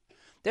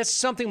 That's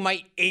something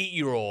my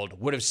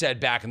 8-year-old would have said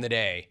back in the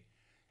day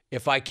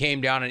if I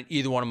came down on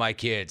either one of my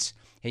kids.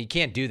 Hey, you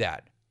can't do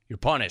that. You're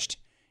punished.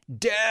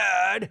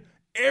 Dad,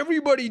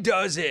 everybody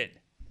does it.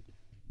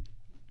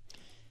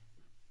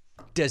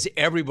 Does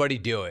everybody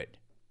do it?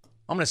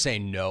 I'm going to say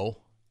no.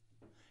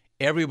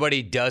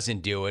 Everybody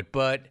doesn't do it,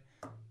 but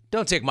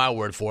don't take my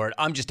word for it.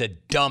 I'm just a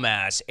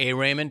dumbass, eh,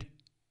 Raymond?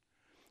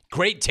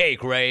 Great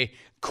take, Ray.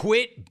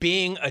 Quit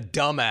being a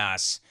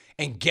dumbass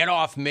and get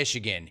off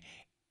Michigan.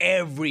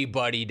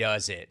 Everybody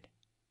does it.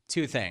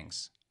 Two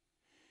things.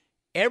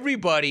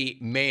 Everybody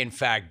may, in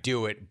fact,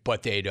 do it,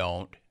 but they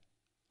don't.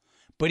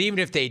 But even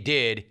if they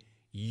did,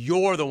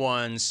 you're the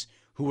ones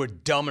who were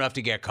dumb enough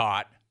to get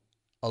caught,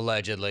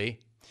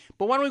 allegedly.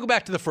 But why don't we go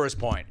back to the first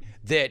point?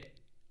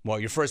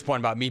 Your first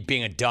point about me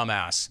being a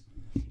dumbass.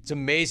 It's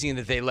amazing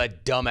that they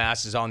let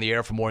dumbasses on the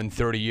air for more than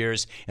 30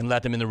 years and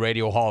let them in the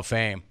Radio Hall of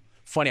Fame.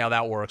 Funny how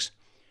that works.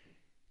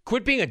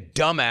 Quit being a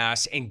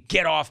dumbass and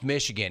get off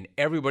Michigan.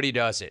 Everybody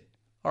does it.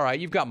 All right,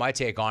 you've got my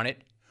take on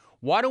it.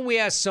 Why don't we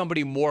ask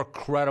somebody more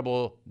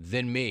credible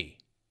than me?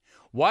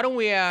 Why don't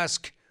we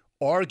ask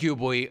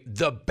arguably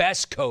the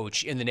best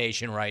coach in the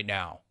nation right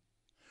now?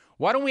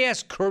 Why don't we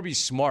ask Kirby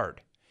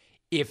Smart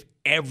if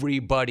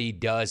everybody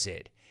does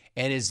it?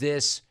 And is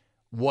this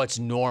what's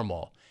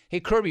normal? Hey,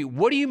 Kirby,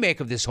 what do you make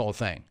of this whole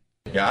thing?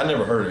 Yeah, I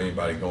never heard of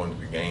anybody going to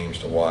the games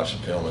to watch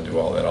and film and do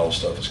all the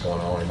stuff that's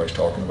going on. Anybody's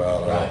talking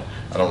about. Right.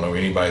 I don't know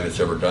anybody that's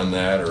ever done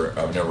that, or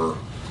I've never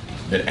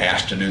been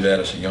asked to do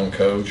that as a young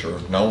coach, or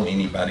known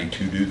anybody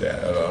to do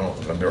that.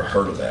 I've never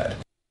heard of that.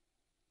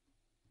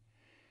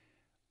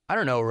 I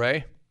don't know,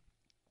 Ray.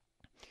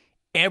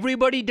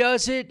 Everybody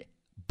does it,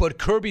 but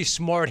Kirby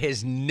Smart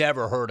has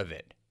never heard of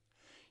it.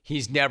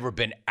 He's never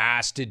been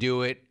asked to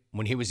do it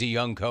when he was a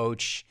young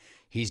coach.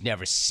 He's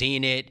never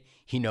seen it.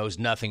 He knows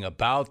nothing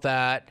about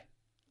that.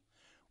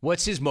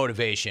 What's his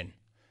motivation?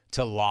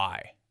 To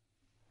lie.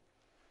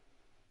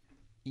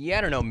 Yeah,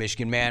 I don't know,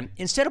 Michigan man.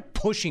 Instead of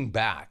pushing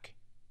back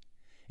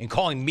and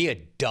calling me a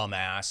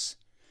dumbass,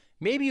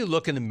 maybe you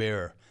look in the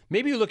mirror.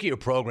 Maybe you look at your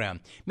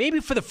program. Maybe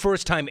for the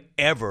first time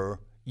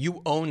ever,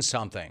 you own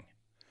something.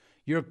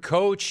 Your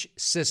coach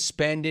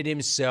suspended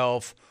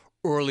himself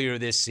earlier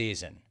this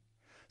season.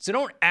 So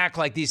don't act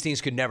like these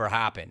things could never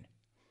happen.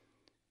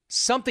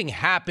 Something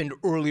happened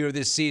earlier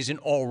this season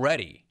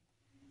already.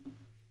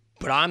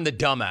 But I'm the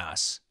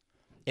dumbass,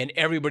 and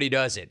everybody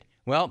does it.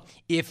 Well,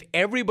 if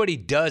everybody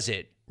does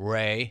it,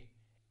 Ray,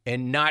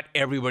 and not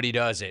everybody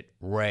does it,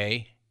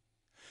 Ray,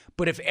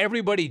 but if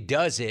everybody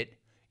does it,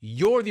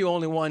 you're the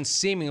only one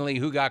seemingly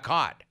who got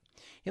caught.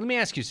 And let me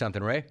ask you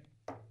something, Ray.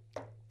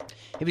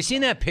 Have you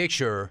seen that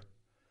picture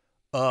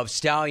of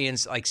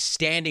Stallions like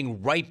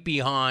standing right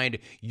behind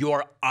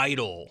your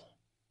idol,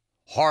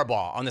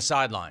 Harbaugh, on the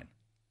sideline?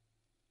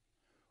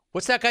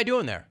 What's that guy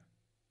doing there?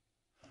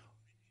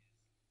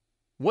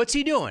 What's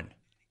he doing?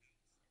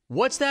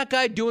 What's that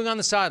guy doing on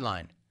the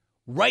sideline?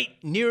 Right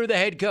near the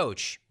head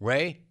coach,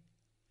 Ray?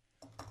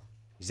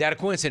 Is that a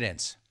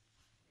coincidence?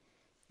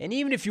 And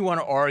even if you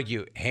want to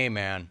argue, hey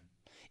man,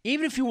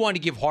 even if you want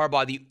to give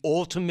Harbaugh the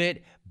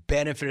ultimate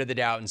benefit of the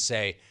doubt and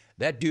say,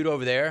 that dude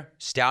over there,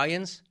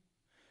 Stallions,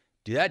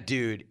 dude, that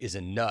dude is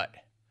a nut.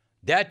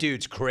 That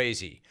dude's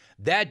crazy.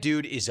 That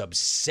dude is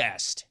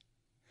obsessed.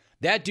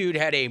 That dude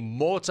had a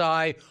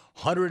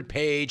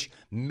multi-100-page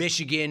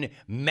Michigan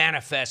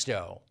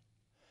manifesto.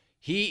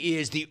 He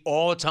is the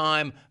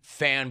all-time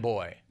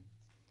fanboy.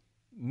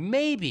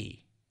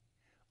 Maybe.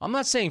 I'm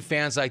not saying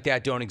fans like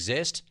that don't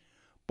exist,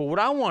 but what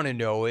I want to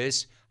know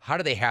is, how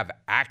do they have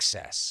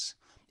access?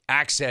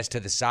 Access to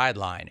the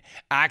sideline,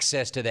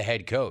 access to the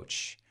head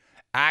coach,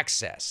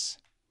 access.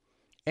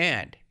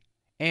 And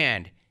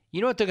you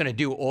know what they're going to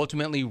do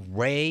ultimately,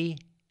 Ray?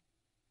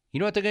 You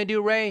know what they're going to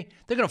do, Ray?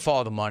 They're going to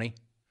follow the money.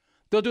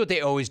 They'll do what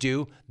they always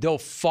do. They'll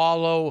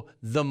follow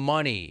the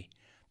money.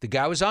 The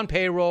guy was on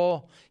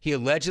payroll. He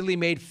allegedly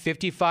made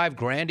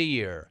 $55,000 a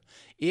year.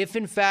 If,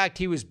 in fact,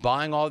 he was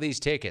buying all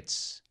these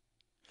tickets,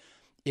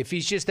 if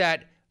he's just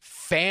that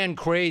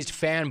fan-crazed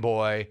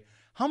fanboy,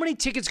 how many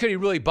tickets could he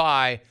really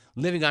buy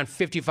living on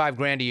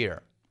 $55,000 a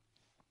year?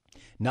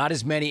 Not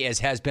as many as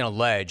has been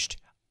alleged,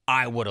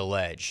 I would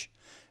allege.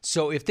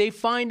 So if they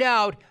find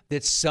out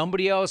that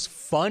somebody else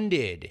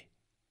funded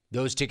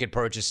those ticket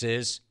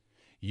purchases,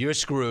 you're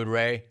screwed,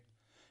 Ray,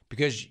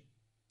 because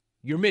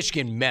your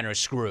Michigan men are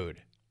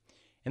screwed.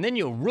 And then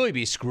you'll really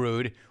be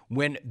screwed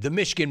when the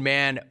Michigan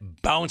man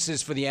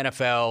bounces for the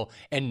NFL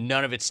and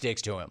none of it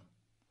sticks to him.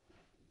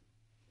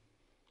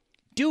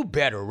 Do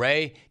better,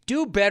 Ray.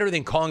 Do better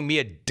than calling me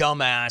a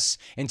dumbass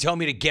and telling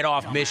me to get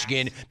off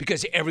Michigan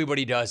because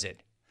everybody does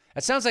it.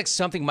 That sounds like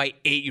something my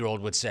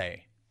 8-year-old would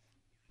say.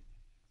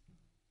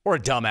 Or a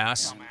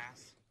dumbass.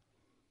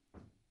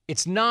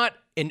 It's not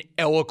an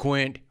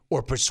eloquent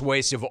or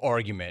persuasive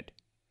argument.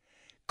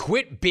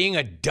 Quit being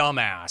a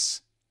dumbass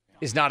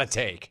is not a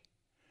take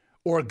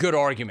or a good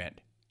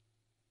argument.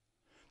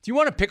 If you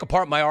want to pick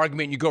apart my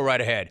argument, you go right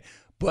ahead.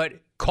 But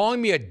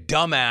calling me a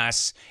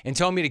dumbass and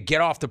telling me to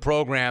get off the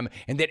program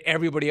and that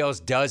everybody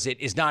else does it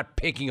is not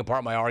picking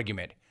apart my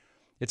argument.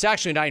 It's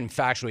actually not even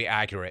factually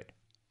accurate.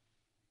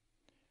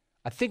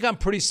 I think I'm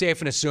pretty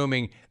safe in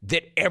assuming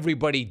that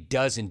everybody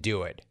doesn't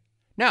do it.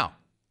 Now,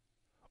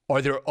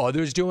 are there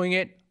others doing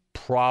it?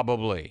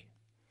 Probably.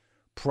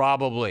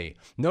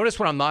 Notice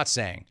what I'm not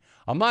saying.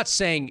 I'm not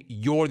saying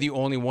you're the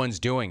only ones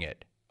doing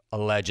it,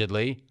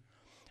 allegedly.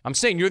 I'm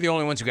saying you're the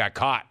only ones who got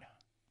caught.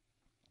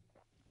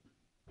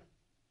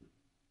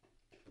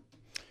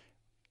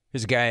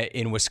 There's a guy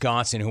in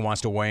Wisconsin who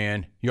wants to weigh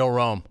in. Yo,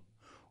 Rome.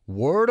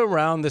 Word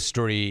around the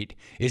street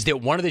is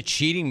that one of the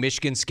cheating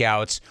Michigan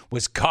scouts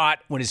was caught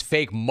when his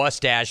fake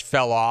mustache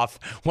fell off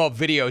while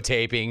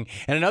videotaping,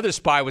 and another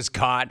spy was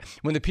caught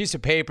when the piece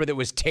of paper that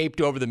was taped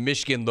over the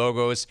Michigan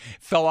logos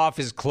fell off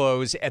his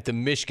clothes at the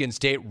Michigan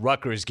State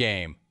Rutgers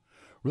game.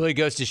 Really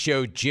goes to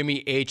show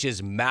Jimmy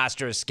H's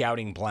master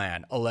scouting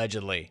plan,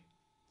 allegedly.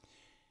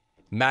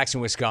 Max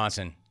in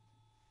Wisconsin.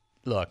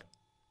 Look,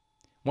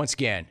 once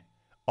again,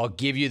 I'll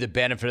give you the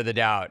benefit of the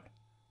doubt.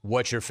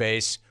 What's your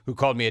face? Who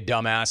called me a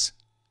dumbass?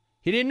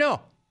 He didn't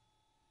know.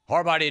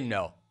 Harbaugh didn't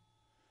know.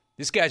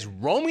 This guy's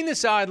roaming the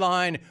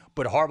sideline,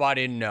 but Harbaugh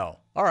didn't know.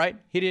 All right,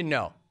 he didn't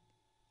know.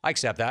 I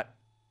accept that.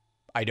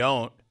 I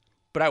don't,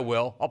 but I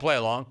will. I'll play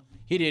along.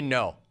 He didn't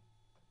know.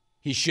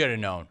 He should have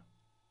known.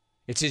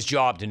 It's his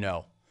job to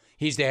know.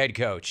 He's the head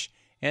coach.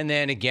 And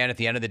then again, at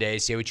the end of the day,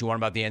 say what you want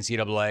about the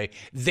NCAA.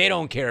 They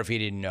don't care if he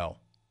didn't know.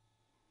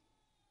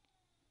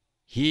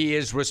 He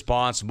is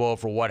responsible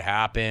for what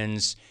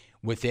happens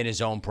within his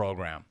own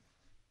program.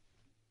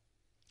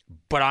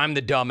 But I'm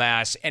the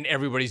dumbass and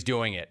everybody's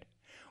doing it.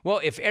 Well,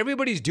 if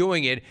everybody's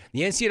doing it,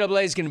 the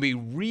NCAA is going to be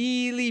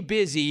really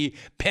busy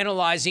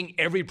penalizing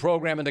every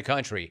program in the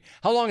country.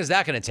 How long is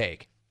that going to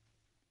take?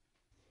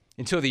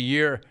 Until the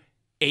year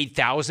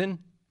 8000?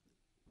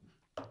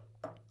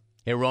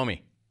 Hey,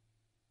 Romy,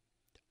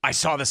 I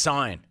saw the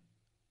sign.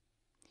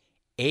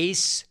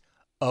 Ace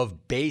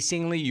of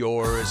basingly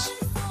yours,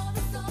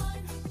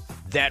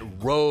 that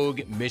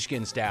rogue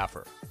Michigan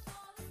staffer.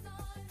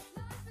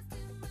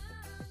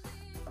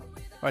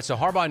 All right, so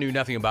Harbaugh knew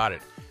nothing about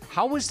it.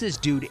 How was this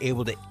dude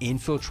able to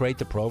infiltrate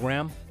the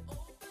program?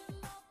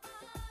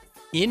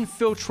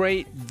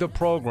 Infiltrate the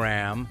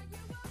program,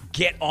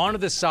 get onto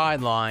the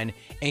sideline,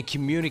 and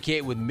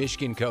communicate with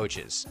Michigan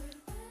coaches.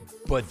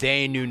 But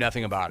they knew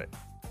nothing about it.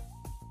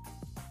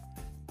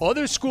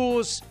 Other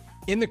schools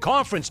in the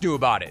conference knew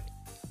about it,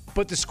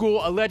 but the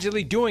school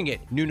allegedly doing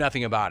it knew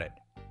nothing about it.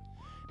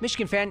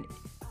 Michigan fan,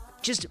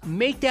 just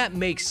make that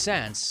make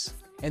sense,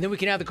 and then we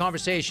can have the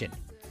conversation.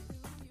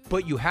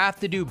 But you have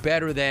to do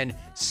better than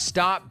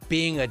stop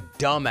being a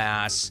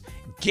dumbass,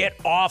 get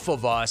off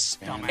of us,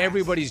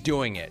 everybody's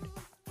doing it.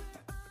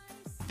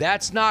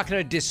 That's not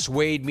going to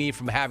dissuade me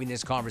from having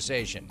this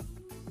conversation.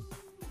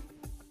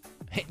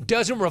 It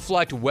doesn't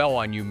reflect well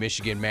on you,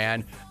 Michigan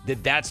man,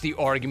 that that's the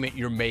argument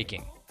you're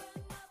making.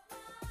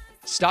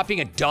 Stop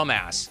being a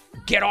dumbass.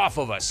 Get off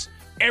of us.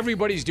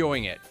 Everybody's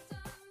doing it.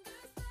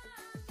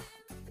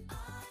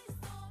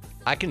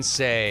 I can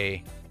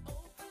say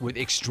with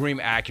extreme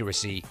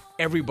accuracy,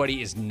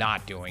 everybody is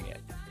not doing it.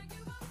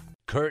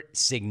 Kurt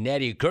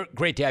Signetti. Kurt,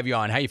 great to have you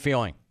on. How you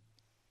feeling?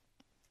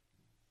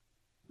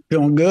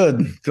 Feeling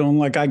good. Feeling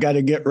like I got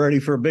to get ready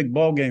for a big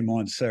ball game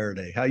on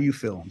Saturday. How you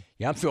feeling?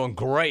 Yeah, I'm feeling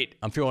great.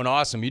 I'm feeling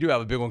awesome. You do have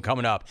a big one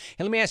coming up.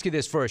 And let me ask you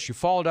this first. You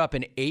followed up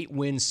an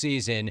 8-win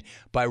season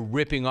by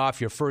ripping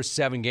off your first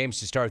 7 games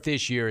to start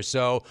this year.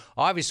 So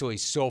obviously,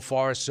 so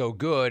far, so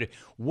good.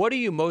 What are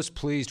you most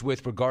pleased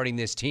with regarding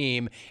this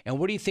team? And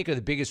what do you think are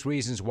the biggest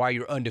reasons why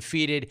you're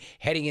undefeated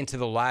heading into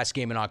the last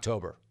game in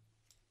October?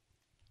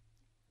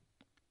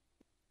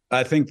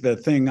 I think the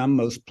thing I'm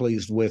most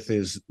pleased with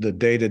is the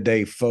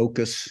day-to-day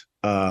focus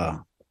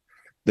that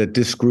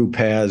this group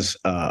has,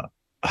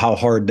 how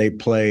hard they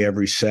play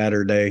every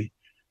Saturday.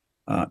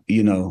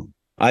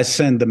 I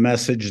send the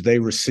message, they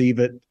receive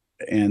it,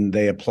 and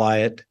they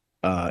apply it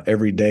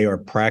every day. Our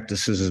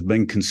practices has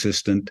been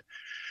consistent.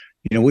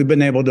 We've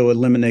been able to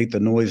eliminate the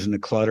noise and the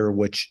clutter,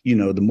 which,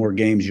 the more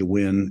games you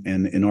win.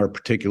 And in our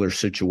particular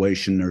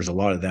situation, there's a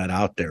lot of that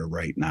out there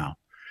right now.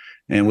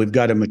 And we've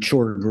got a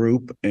mature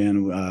group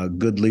and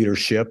good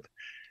leadership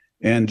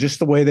and just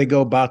the way they go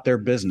about their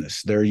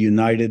business. They're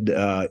united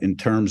in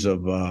terms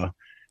of,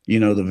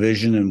 the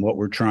vision and what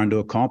we're trying to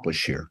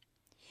accomplish here.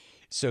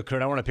 So,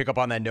 Kurt, I want to pick up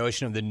on that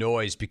notion of the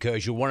noise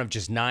because you're one of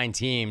just 9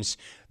 teams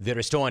that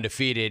are still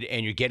undefeated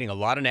and you're getting a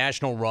lot of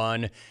national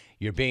run.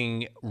 You're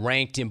being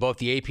ranked in both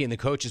the AP and the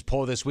coaches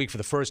poll this week for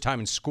the first time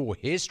in school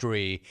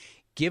history.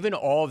 Given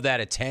all of that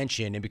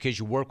attention, and because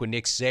you work with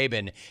Nick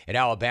Saban at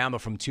Alabama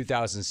from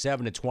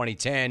 2007 to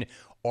 2010,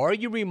 are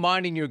you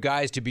reminding your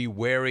guys to be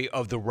wary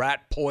of the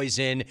rat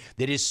poison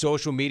that is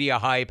social media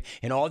hype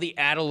and all the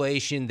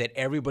adulation that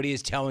everybody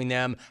is telling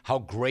them how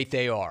great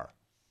they are?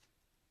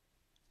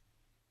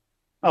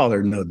 Oh,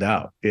 there's no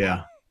doubt.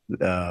 Yeah.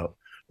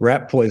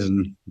 Rat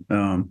poison,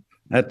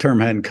 that term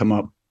hadn't come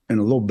up in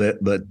a little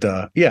bit,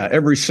 but yeah,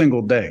 every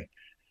single day.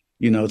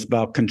 It's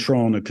about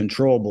controlling the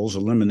controllables,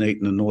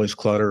 eliminating the noise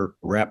clutter,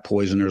 rat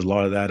poison. There's a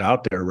lot of that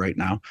out there right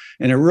now.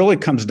 And it really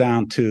comes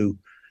down to,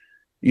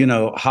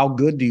 how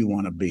good do you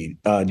want to be?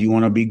 Do you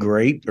want to be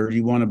great or do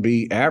you want to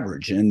be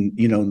average? And,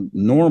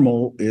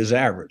 normal is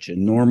average,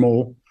 and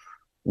normal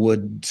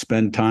would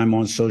spend time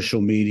on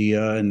social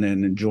media and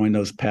then enjoying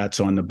those pats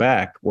on the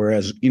back.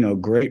 Whereas,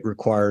 great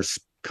requires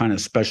kind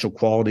of special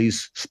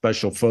qualities,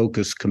 special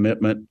focus,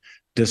 commitment,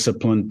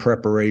 discipline,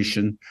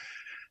 preparation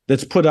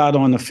that's put out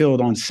on the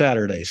field on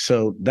Saturday.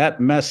 So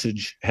that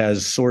message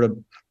has sort of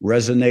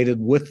resonated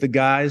with the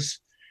guys,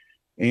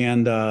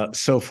 and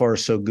so far,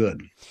 so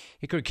good.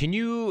 Hey, Kurt, can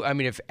you,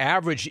 if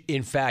average,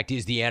 in fact,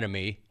 is the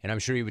enemy, and I'm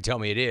sure you would tell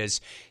me it is,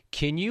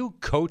 can you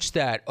coach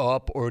that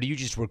up, or do you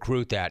just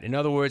recruit that? In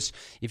other words,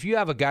 if you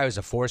have a guy who's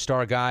a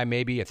 4-star guy,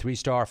 maybe a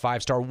 3-star,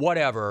 5-star,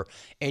 whatever,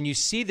 and you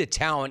see the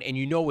talent and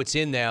you know what's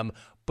in them,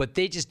 but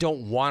they just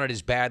don't want it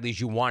as badly as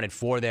you want it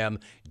for them,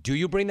 do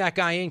you bring that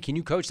guy in? Can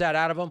you coach that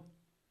out of them?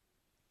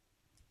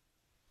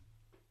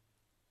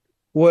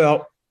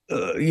 Well,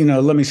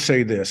 let me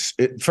say this.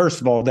 First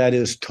of all, that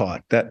is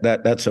taught.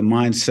 That's a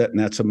mindset, and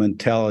that's a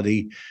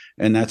mentality,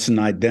 and that's an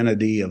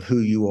identity of who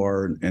you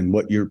are and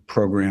what your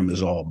program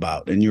is all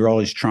about. And you're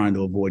always trying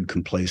to avoid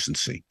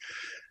complacency.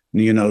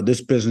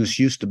 This business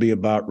used to be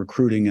about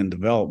recruiting and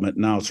development.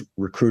 Now it's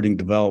recruiting,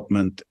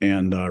 development,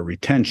 and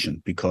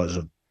retention because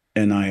of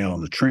NIL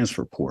and the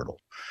transfer portal.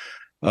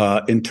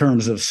 In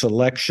terms of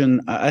selection,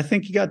 I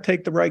think you got to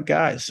take the right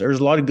guys. There's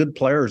a lot of good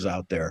players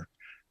out there.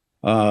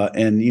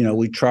 And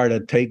we try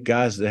to take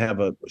guys that have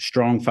a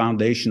strong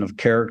foundation of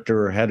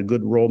character, or had a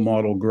good role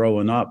model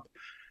growing up.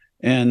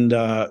 And,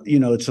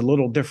 it's a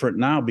little different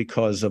now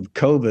because of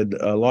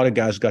COVID. A lot of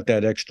guys got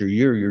that extra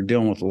year. You're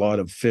dealing with a lot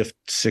of 5th,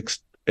 6th,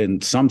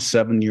 and some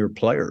 7-year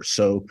players.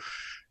 So,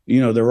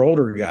 they're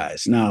older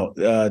guys. Now,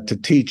 to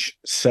teach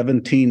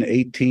 17,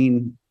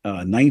 18,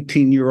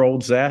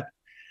 19-year-olds that,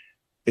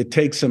 it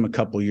takes them a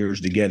couple of years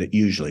to get it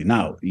usually.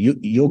 Now,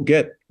 you'll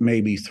get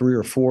maybe 3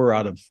 or 4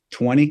 out of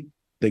 20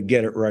 that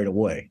get it right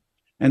away.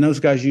 And those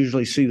guys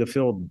usually see the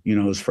field,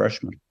 as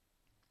freshmen.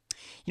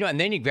 And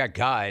then you've got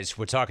guys,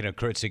 we're talking to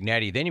Curt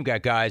Cignetti, then you've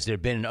got guys that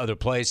have been in other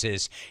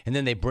places, and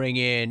then they bring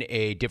in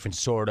a different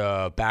sort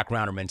of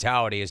background or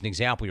mentality. As an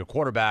example, your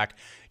quarterback,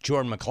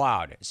 Jordan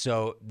McLeod.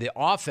 So the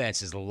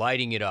offense is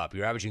lighting it up.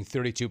 You're averaging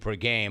 32 per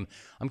game.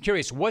 I'm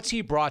curious, what's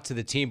he brought to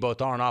the team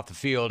both on and off the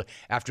field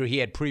after he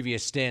had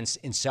previous stints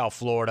in South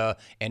Florida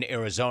and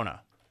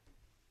Arizona?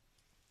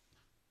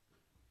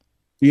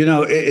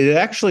 It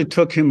actually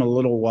took him a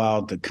little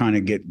while to kind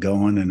of get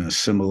going and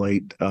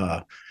assimilate.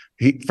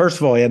 First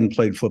of all, he hadn't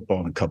played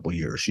football in a couple of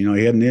years. He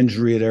had an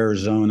injury at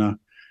Arizona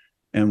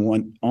and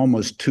went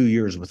almost 2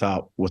 years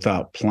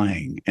without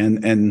playing.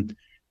 And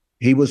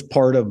he was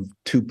part of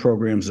 2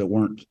 programs that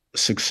weren't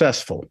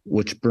successful,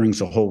 which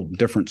brings a whole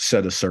different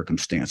set of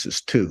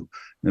circumstances too.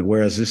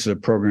 Whereas this is a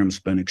program that's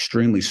been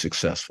extremely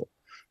successful.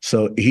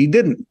 So he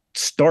didn't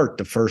start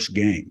the first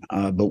game,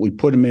 but we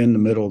put him in the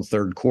middle of the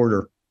third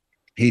quarter.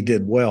 He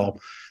did well,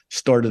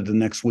 started the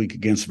next week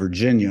against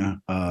Virginia,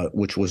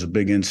 which was a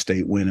big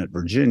in-state win at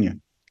Virginia.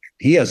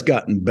 He has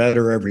gotten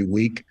better every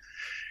week.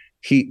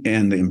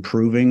 And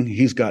improving.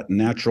 He's got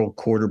natural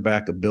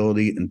quarterback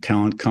ability and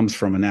talent, comes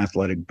from an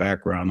athletic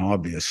background,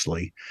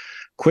 obviously.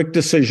 Quick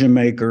decision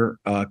maker,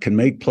 can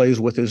make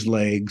plays with his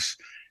legs,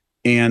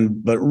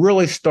 but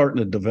really starting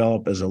to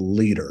develop as a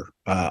leader.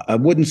 I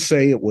wouldn't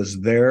say it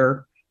was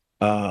there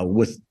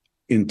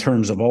in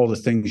terms of all the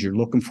things you're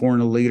looking for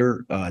in a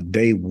leader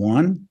day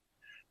one,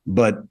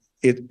 but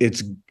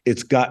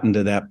it's gotten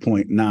to that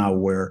point now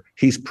where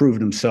he's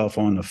proved himself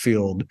on the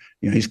field.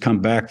 He's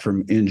come back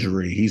from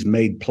injury. He's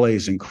made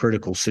plays in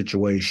critical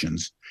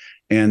situations,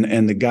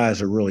 and the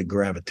guys are really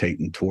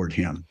gravitating toward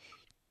him.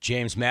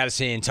 James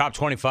Madison, top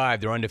 25.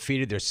 They're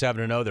undefeated. They're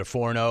 7-0. They're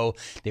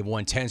 4-0. They've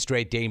won 10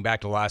 straight dating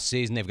back to last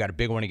season. They've got a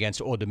big one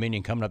against Old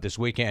Dominion coming up this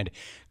weekend.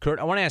 Kurt,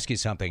 I want to ask you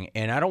something,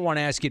 and I don't want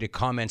to ask you to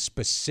comment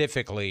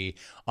specifically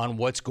on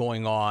what's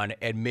going on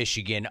at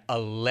Michigan,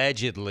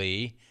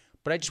 allegedly,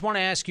 but I just want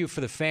to ask you,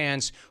 for the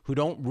fans who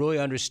don't really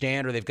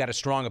understand or they've got a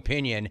strong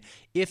opinion,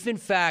 if in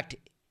fact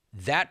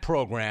that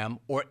program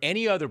or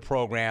any other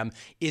program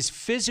is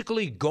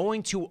physically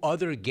going to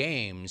other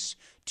games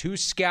to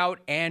scout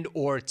and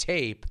or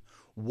tape,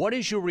 what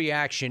is your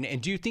reaction,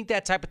 and do you think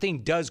that type of thing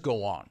does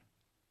go on?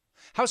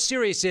 How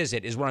serious is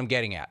it, is what I'm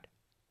getting at.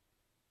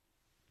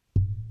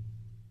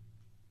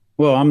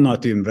 Well, I'm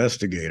not the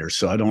investigator,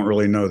 so I don't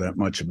really know that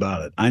much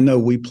about it. I know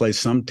we play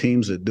some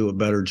teams that do a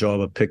better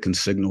job of picking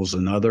signals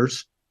than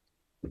others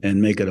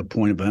and make it a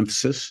point of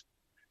emphasis.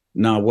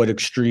 Now, what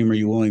extreme are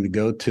you willing to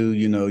go to?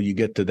 You know, you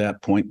get to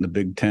that point in the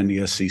Big Ten,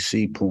 the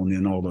SEC pulling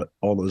in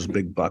all those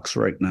big bucks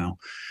right now.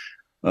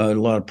 A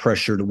lot of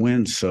pressure to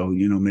win. So,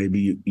 you know,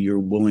 maybe you're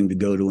willing to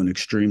go to an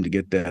extreme to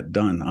get that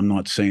done. I'm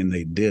not saying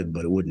they did,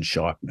 but it wouldn't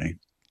shock me.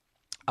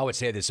 I would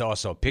say this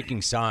also,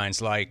 picking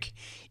signs, like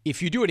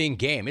if you do it in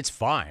game, it's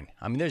fine.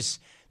 I mean, that's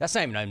not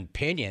even an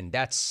opinion.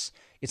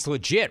 It's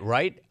legit,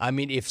 right? I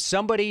mean, if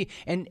somebody,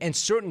 and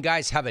certain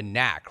guys have a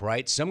knack,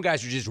 right? Some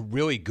guys are just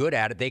really good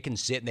at it. They can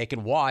sit and they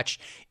can watch.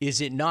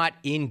 Is it not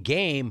in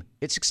game?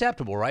 It's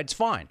acceptable, right? It's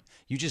fine.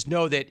 You just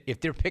know that if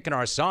they're picking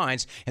our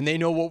signs and they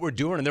know what we're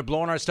doing and they're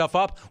blowing our stuff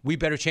up, we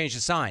better change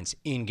the signs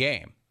in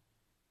game.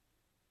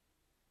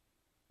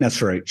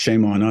 That's right.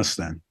 Shame on us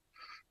then.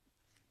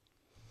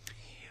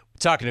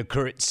 Talking to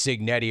Curt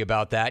Cignetti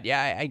about that.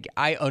 Yeah,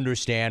 I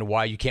understand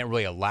why you can't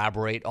really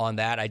elaborate on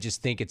that. I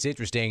just think it's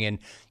interesting. And,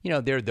 you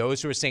know, there are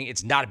those who are saying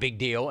it's not a big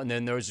deal. And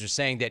then those who are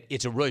saying that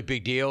it's a really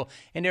big deal.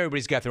 And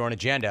everybody's got their own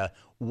agenda.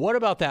 What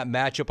about that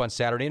matchup on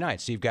Saturday night?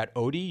 So you've got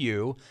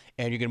ODU,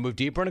 and you're going to move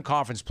deeper into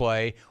conference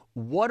play.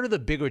 What are the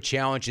bigger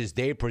challenges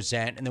they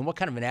present? And then what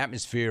kind of an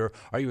atmosphere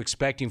are you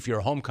expecting for your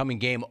homecoming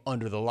game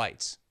under the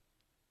lights?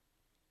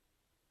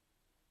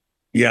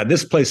 Yeah,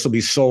 this place will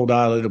be sold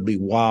out. It'll be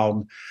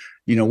wild.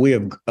 You know, we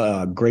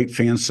have great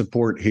fan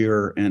support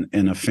here and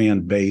a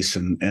fan base,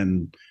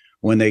 and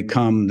when they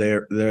come,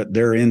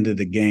 they're into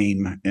the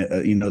game.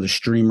 You know, the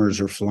streamers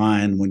are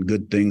flying when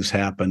good things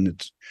happen.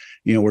 It's,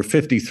 you know, we're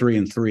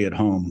 53-3 at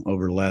home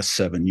over the last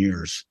 7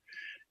 years,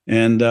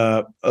 and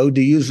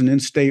ODU's an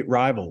in-state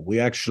rival. We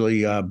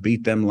actually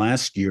beat them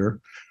last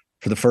year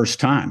for the first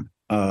time.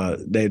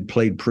 They had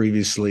played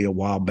previously a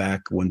while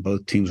back when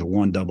both teams were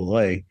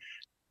 1AA.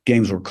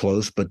 Games were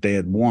close, but they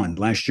had won.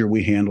 Last year,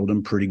 we handled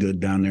them pretty good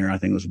down there. I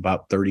think it was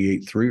about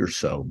 38-3 or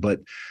so, but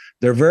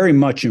they're very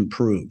much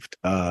improved.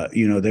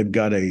 You know, they've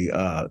got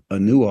a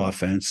new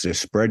offense. They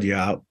spread you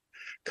out,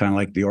 kind of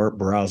like the Art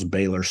Browse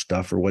Baylor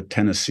stuff or what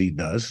Tennessee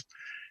does.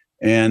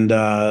 And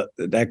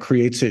that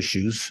creates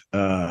issues,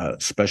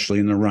 especially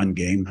in the run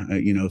game.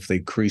 You know, if they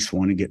crease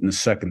one and get in the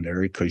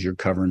secondary because you're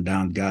covering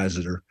down guys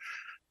that are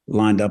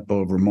lined up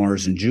over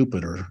Mars and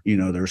Jupiter, you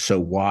know, they're so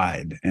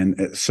wide.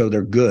 And so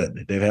they're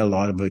good. They've had a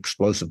lot of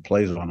explosive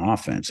plays on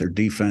offense. Their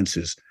defense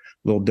is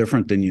a little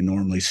different than you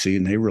normally see,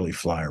 and they really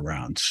fly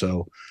around.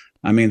 So,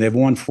 I mean, they've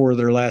won 4 of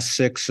their last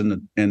 6,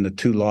 and the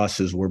 2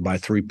 losses were by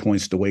 3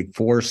 points to Wake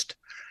Forest,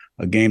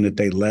 a game that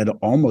they led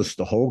almost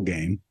the whole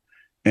game.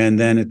 And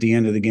then at the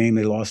end of the game,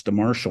 they lost to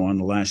Marshall on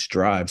the last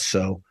drive.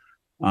 So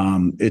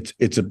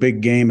it's a big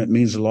game. It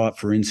means a lot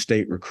for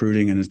in-state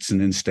recruiting, and it's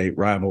an in-state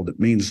rival that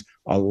means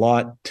a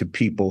lot to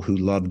people who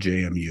love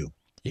JMU.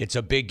 It's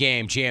a big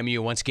game. JMU,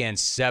 once again,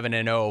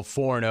 7-0,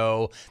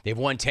 4-0. They've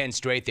won 10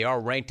 straight. They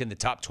are ranked in the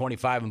top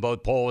 25 in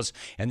both polls,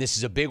 and this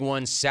is a big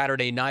one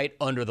Saturday night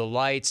under the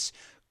lights.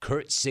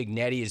 Curt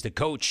Cignetti is the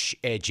coach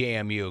at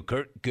JMU.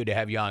 Curt, good to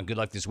have you on. Good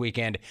luck this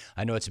weekend.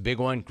 I know it's a big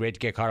one. Great to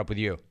get caught up with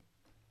you.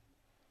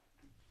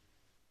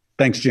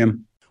 Thanks,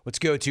 Jim. Let's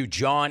go to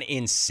John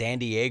in San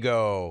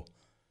Diego.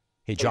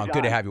 Hey, John,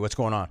 good to have you. What's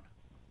going on?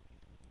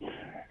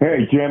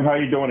 Hey, Jim, how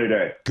you doing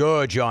today?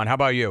 Good, John. How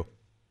about you?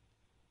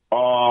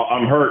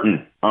 I'm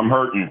hurting.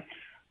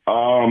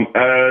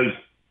 As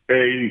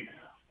a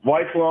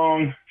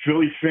lifelong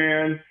Phillies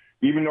fan,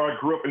 even though I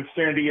grew up in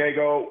San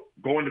Diego,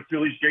 going to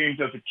Phillies games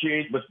as a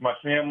kid with my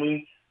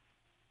family,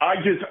 I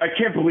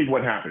can't believe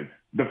what happened.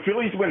 The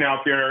Phillies went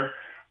out there,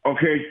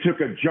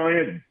 took a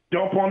giant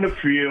dump on the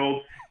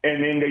field,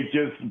 and then they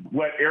just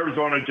let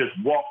Arizona just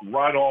walk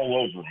right all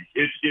over them.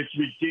 It's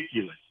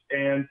ridiculous.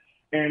 And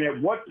at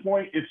what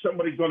point is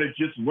somebody going to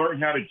just learn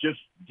how to just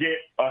get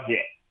a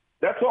hit?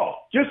 That's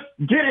all. Just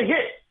get a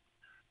hit.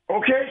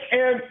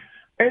 Okay?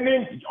 And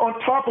then on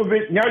top of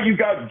it, now you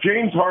got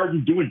James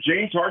Harden doing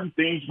James Harden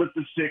things with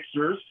the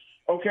Sixers.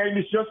 Okay? And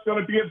it's just going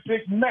to be a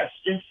big mess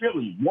in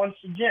Philly once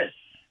again.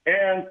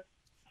 And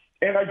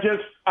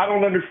I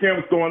don't understand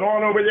what's going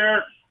on over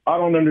there. I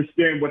don't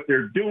understand what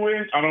they're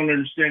doing. I don't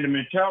understand the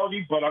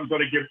mentality, but I'm going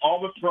to give all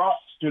the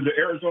props to the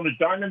Arizona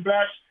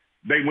Diamondbacks.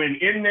 They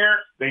went in there,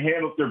 they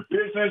handled their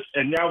business,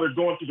 and now they're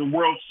going to the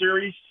World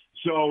Series.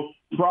 So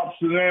props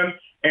to them.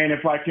 And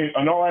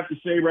and all I have to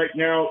say right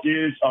now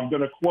is I'm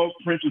going to quote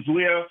Princess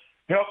Leia,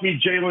 "Help me,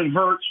 Jalen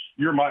Hurts.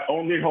 You're my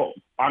only hope."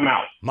 I'm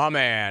out. My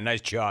man.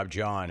 Nice job,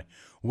 John.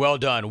 Well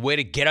done. Way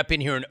to get up in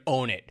here and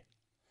own it.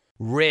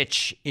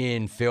 Rich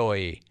in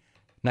Philly.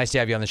 Nice to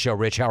have you on the show,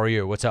 Rich. How are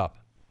you? What's up?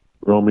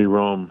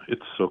 Rome,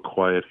 it's so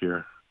quiet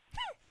here.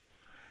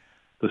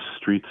 The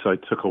streets, I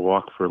took a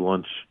walk for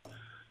lunch.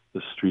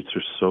 The streets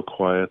are so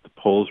quiet. The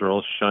poles are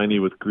all shiny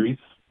with grease.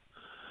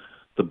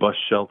 The bus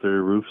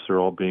shelter roofs are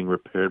all being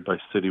repaired by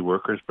city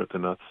workers, but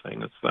they're not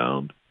saying a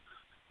sound.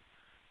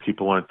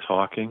 People aren't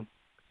talking.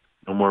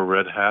 No more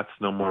red hats,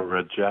 no more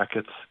red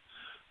jackets.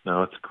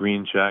 Now it's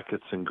green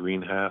jackets and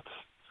green hats.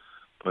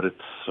 But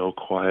it's so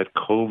quiet.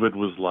 COVID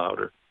was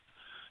louder.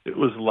 It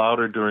was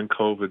louder during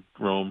COVID,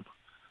 Rome.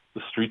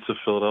 The streets of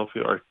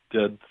Philadelphia are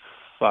dead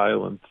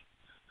silent.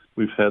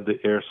 We've had the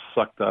air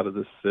sucked out of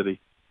this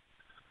city.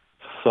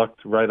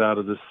 sucked right out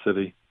of this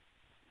city.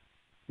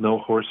 No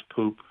horse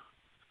poop,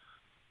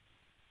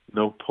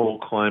 no pole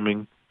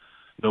climbing,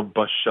 no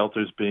bus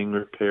shelters being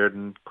repaired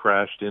and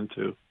crashed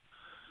into.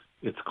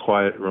 It's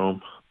quiet,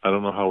 Rome. I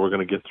don't know how we're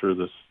going to get through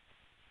this.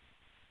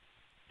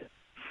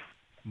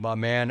 My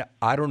man,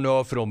 I don't know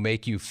if it'll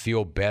make you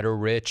feel better,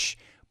 Rich,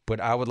 but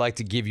I would like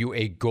to give you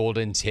a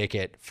golden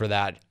ticket for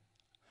that.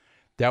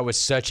 That was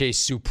such a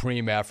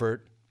supreme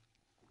effort.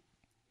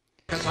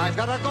 'Cause I've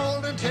got a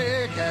golden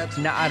ticket.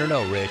 Now, I don't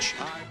know, Rich.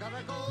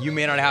 You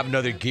may not have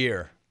another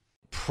gear.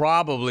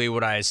 Probably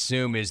what I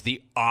assume is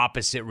the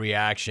opposite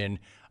reaction.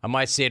 I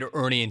might say to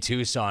Ernie in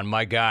Tucson,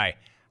 my guy,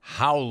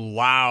 how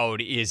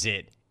loud is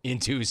it in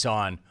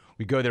Tucson?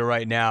 We go there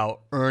right now.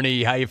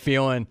 Ernie, how you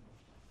feeling?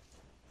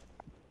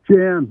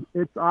 Jim,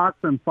 it's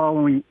awesome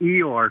following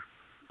Eeyore.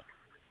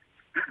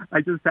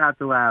 I just have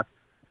to laugh.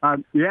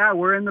 Yeah,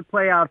 we're in the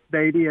playoffs,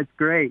 baby. It's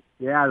great.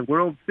 Yeah,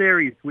 World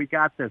Series. We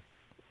got this.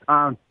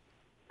 I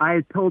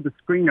had told the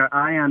screener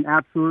I am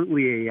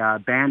absolutely a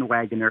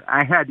bandwagoner.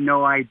 I had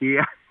no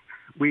idea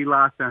we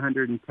lost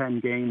 110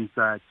 games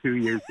 2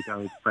 years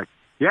ago. But,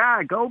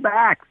 yeah, go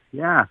back.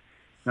 Yeah.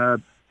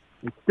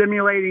 It's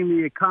stimulating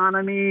the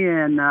economy,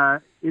 and,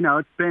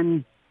 it's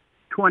been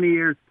 20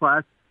 years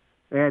plus,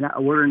 and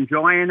we're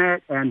enjoying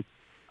it. And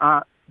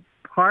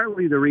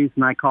partly the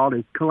reason I called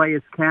is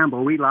Calais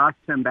Campbell. We lost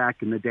him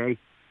back in the day,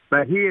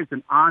 but he is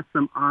an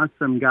awesome,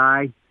 awesome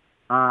guy.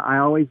 I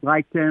always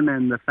liked him,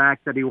 and the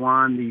fact that he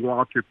won the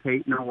Walter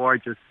Payton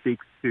Award just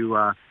speaks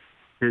to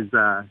his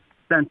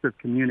sense of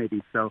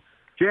community. So,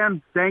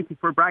 Jim, thank you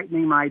for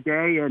brightening my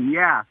day, and,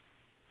 yeah,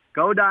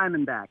 go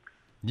Diamondbacks.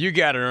 You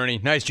got it, Ernie.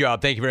 Nice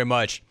job. Thank you very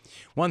much.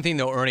 One thing,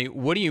 though, Ernie,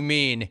 what do you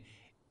mean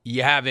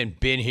you haven't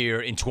been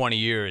here in 20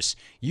 years?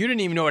 You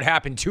didn't even know what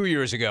happened 2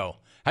 years ago.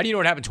 How do you know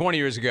what happened 20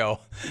 years ago?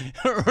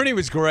 Ernie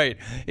was great.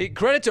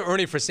 Credit to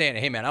Ernie for saying,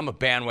 hey, man, I'm a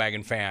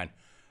bandwagon fan.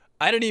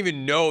 I didn't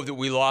even know that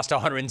we lost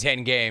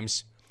 110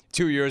 games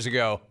 2 years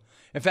ago.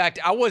 In fact,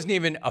 I wasn't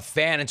even a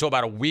fan until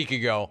about a week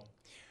ago.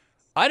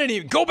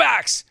 Go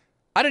Backs!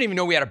 I didn't even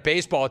know we had a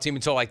baseball team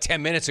until like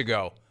 10 minutes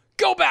ago.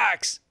 Go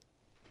Backs!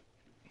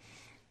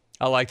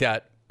 I like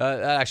that.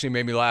 That actually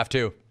made me laugh,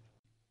 too.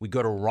 We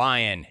go to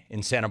Ryan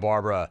in Santa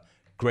Barbara.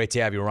 Great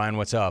to have you, Ryan.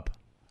 What's up?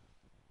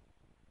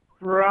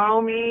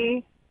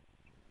 Romy,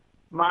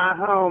 my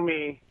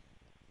homie,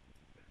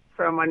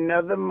 from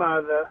another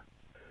mother,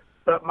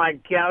 but my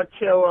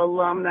Gaucho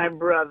alumni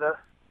brother.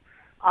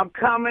 I'm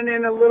coming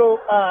in a little,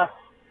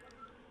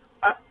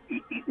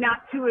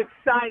 not too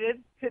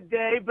excited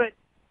today, but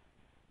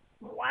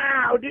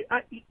wow, dude,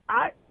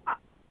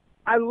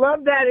 I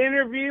love that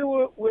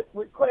interview with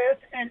Cliff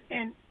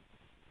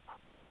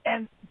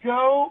and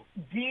go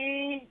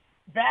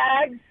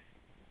D-Bags,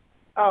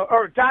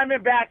 or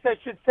Diamondbacks, I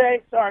should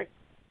say. Sorry.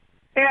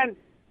 And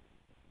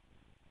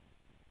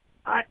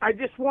I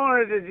just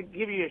wanted to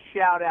give you a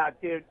shout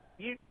out, dude.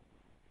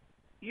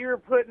 You're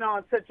putting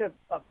on such a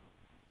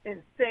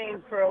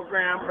insane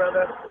program,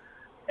 brother.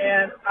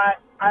 And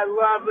I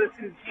love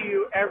listening to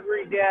you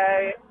every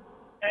day,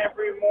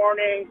 every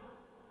morning.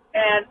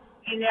 And,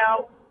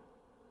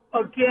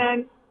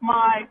 again,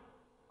 my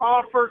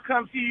offer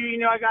comes to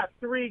you. I got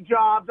 3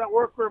 jobs. I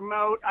work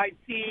remote,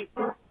 IT.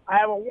 I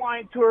have a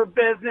wine tour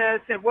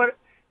business. And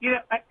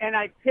and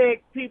I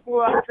take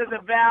people up to the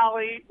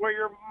valley where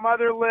your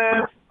mother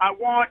lives. I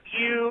want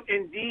you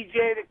and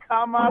DJ to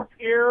come up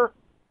here.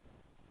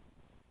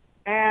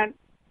 And,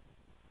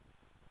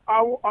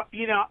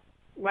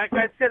 like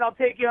I said, I'll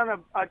take you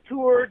on a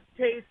tour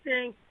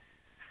tasting.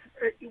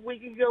 We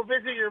can go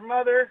visit your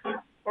mother,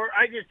 or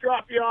I just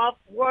drop you off,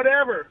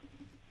 whatever.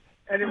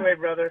 Anyway,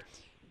 brother.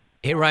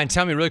 Hey, Ryan,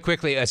 tell me really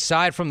quickly,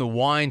 aside from the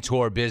wine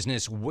tour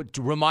business,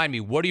 remind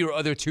me, what are your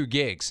other 2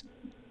 gigs?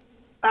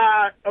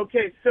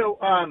 Okay, so,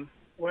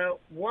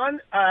 one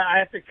I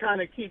have to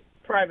kind of keep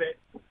private.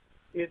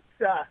 It's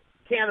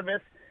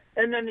cannabis.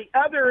 And then the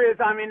other is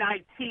I'm in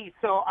IT,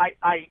 so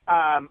I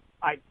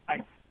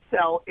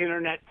sell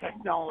internet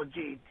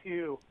technology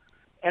to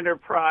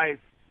enterprise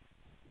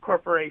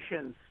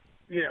corporations,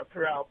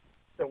 throughout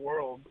the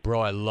world.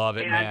 Bro, I love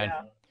it, man.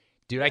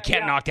 Dude, I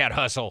can't knock that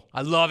hustle.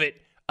 I love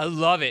it. I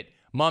love it.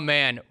 My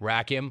man,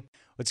 Rakim.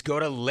 Let's go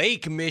to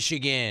Lake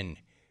Michigan.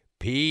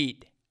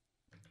 Pete.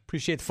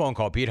 Appreciate the phone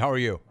call, Pete. How are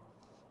you?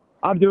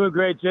 I'm doing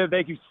great, Jim.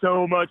 Thank you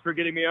so much for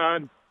getting me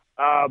on.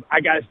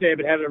 I got to say, I've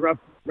been having a rough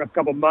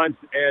couple months,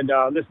 and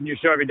listen to your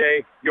show every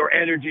day. Your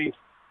energy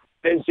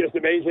is just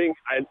amazing.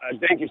 I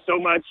thank you so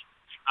much.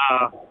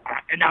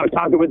 And now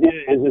talking with you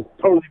is just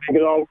totally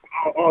making it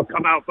all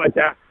come out. But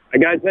I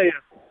got to tell you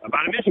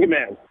about a Michigan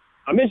man.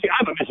 I'm a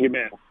Michigan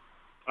man.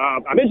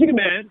 A Michigan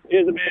man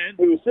is a man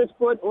who's 6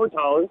 foot or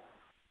taller.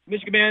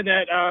 Michigan man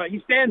that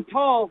he stands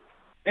tall,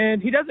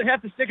 and he doesn't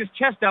have to stick his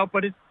chest out,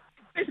 but it's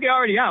basically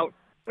already out.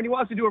 When he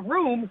walks into a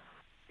room,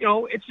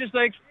 it's just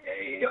like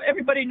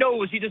everybody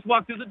knows he just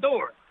walked through the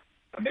door.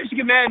 A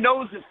Michigan man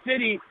knows the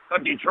city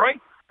of Detroit.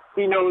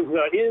 He knows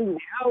the ins and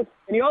the outs,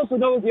 and he also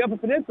knows the Upper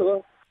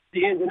Peninsula,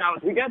 the ins and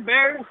outs. We got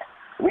bears,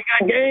 we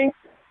got gangs.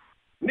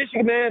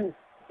 Michigan man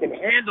can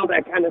handle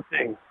that kind of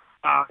thing.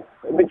 A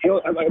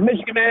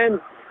Michigan man,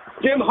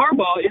 Jim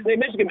Harbaugh is a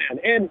Michigan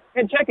man,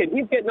 and check it,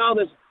 he's getting all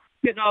this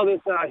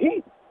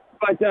heat,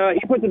 but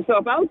he puts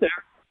himself out there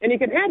and he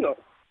can handle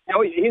it. You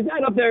know, he's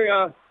not up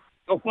there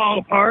fall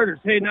apart or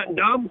say nothing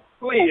dumb.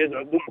 Well, he is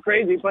a little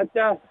crazy, but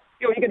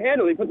he can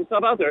handle it. He puts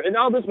himself out there, and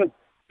all this with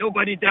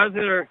nobody does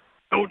it or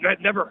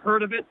never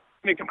heard of it.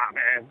 I mean, come on,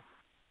 man.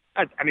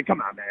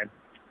 Come on, man.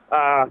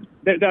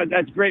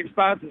 That's great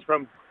responses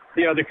from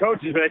the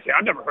coaches, but they say,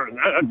 I've never heard of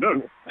that.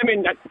 I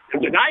mean,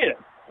 I'm denying it.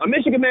 A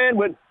Michigan man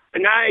would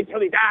deny it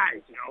till he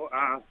dies,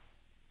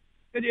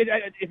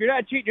 if you're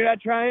not cheating, you're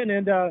not trying.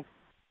 And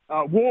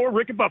War,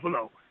 Rick and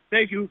Buffalo.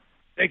 Thank you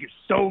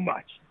so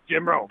much,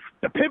 Jim Rome,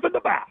 the pimp of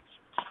the box.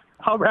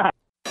 All right.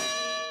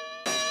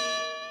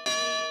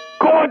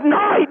 Good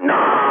night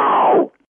now!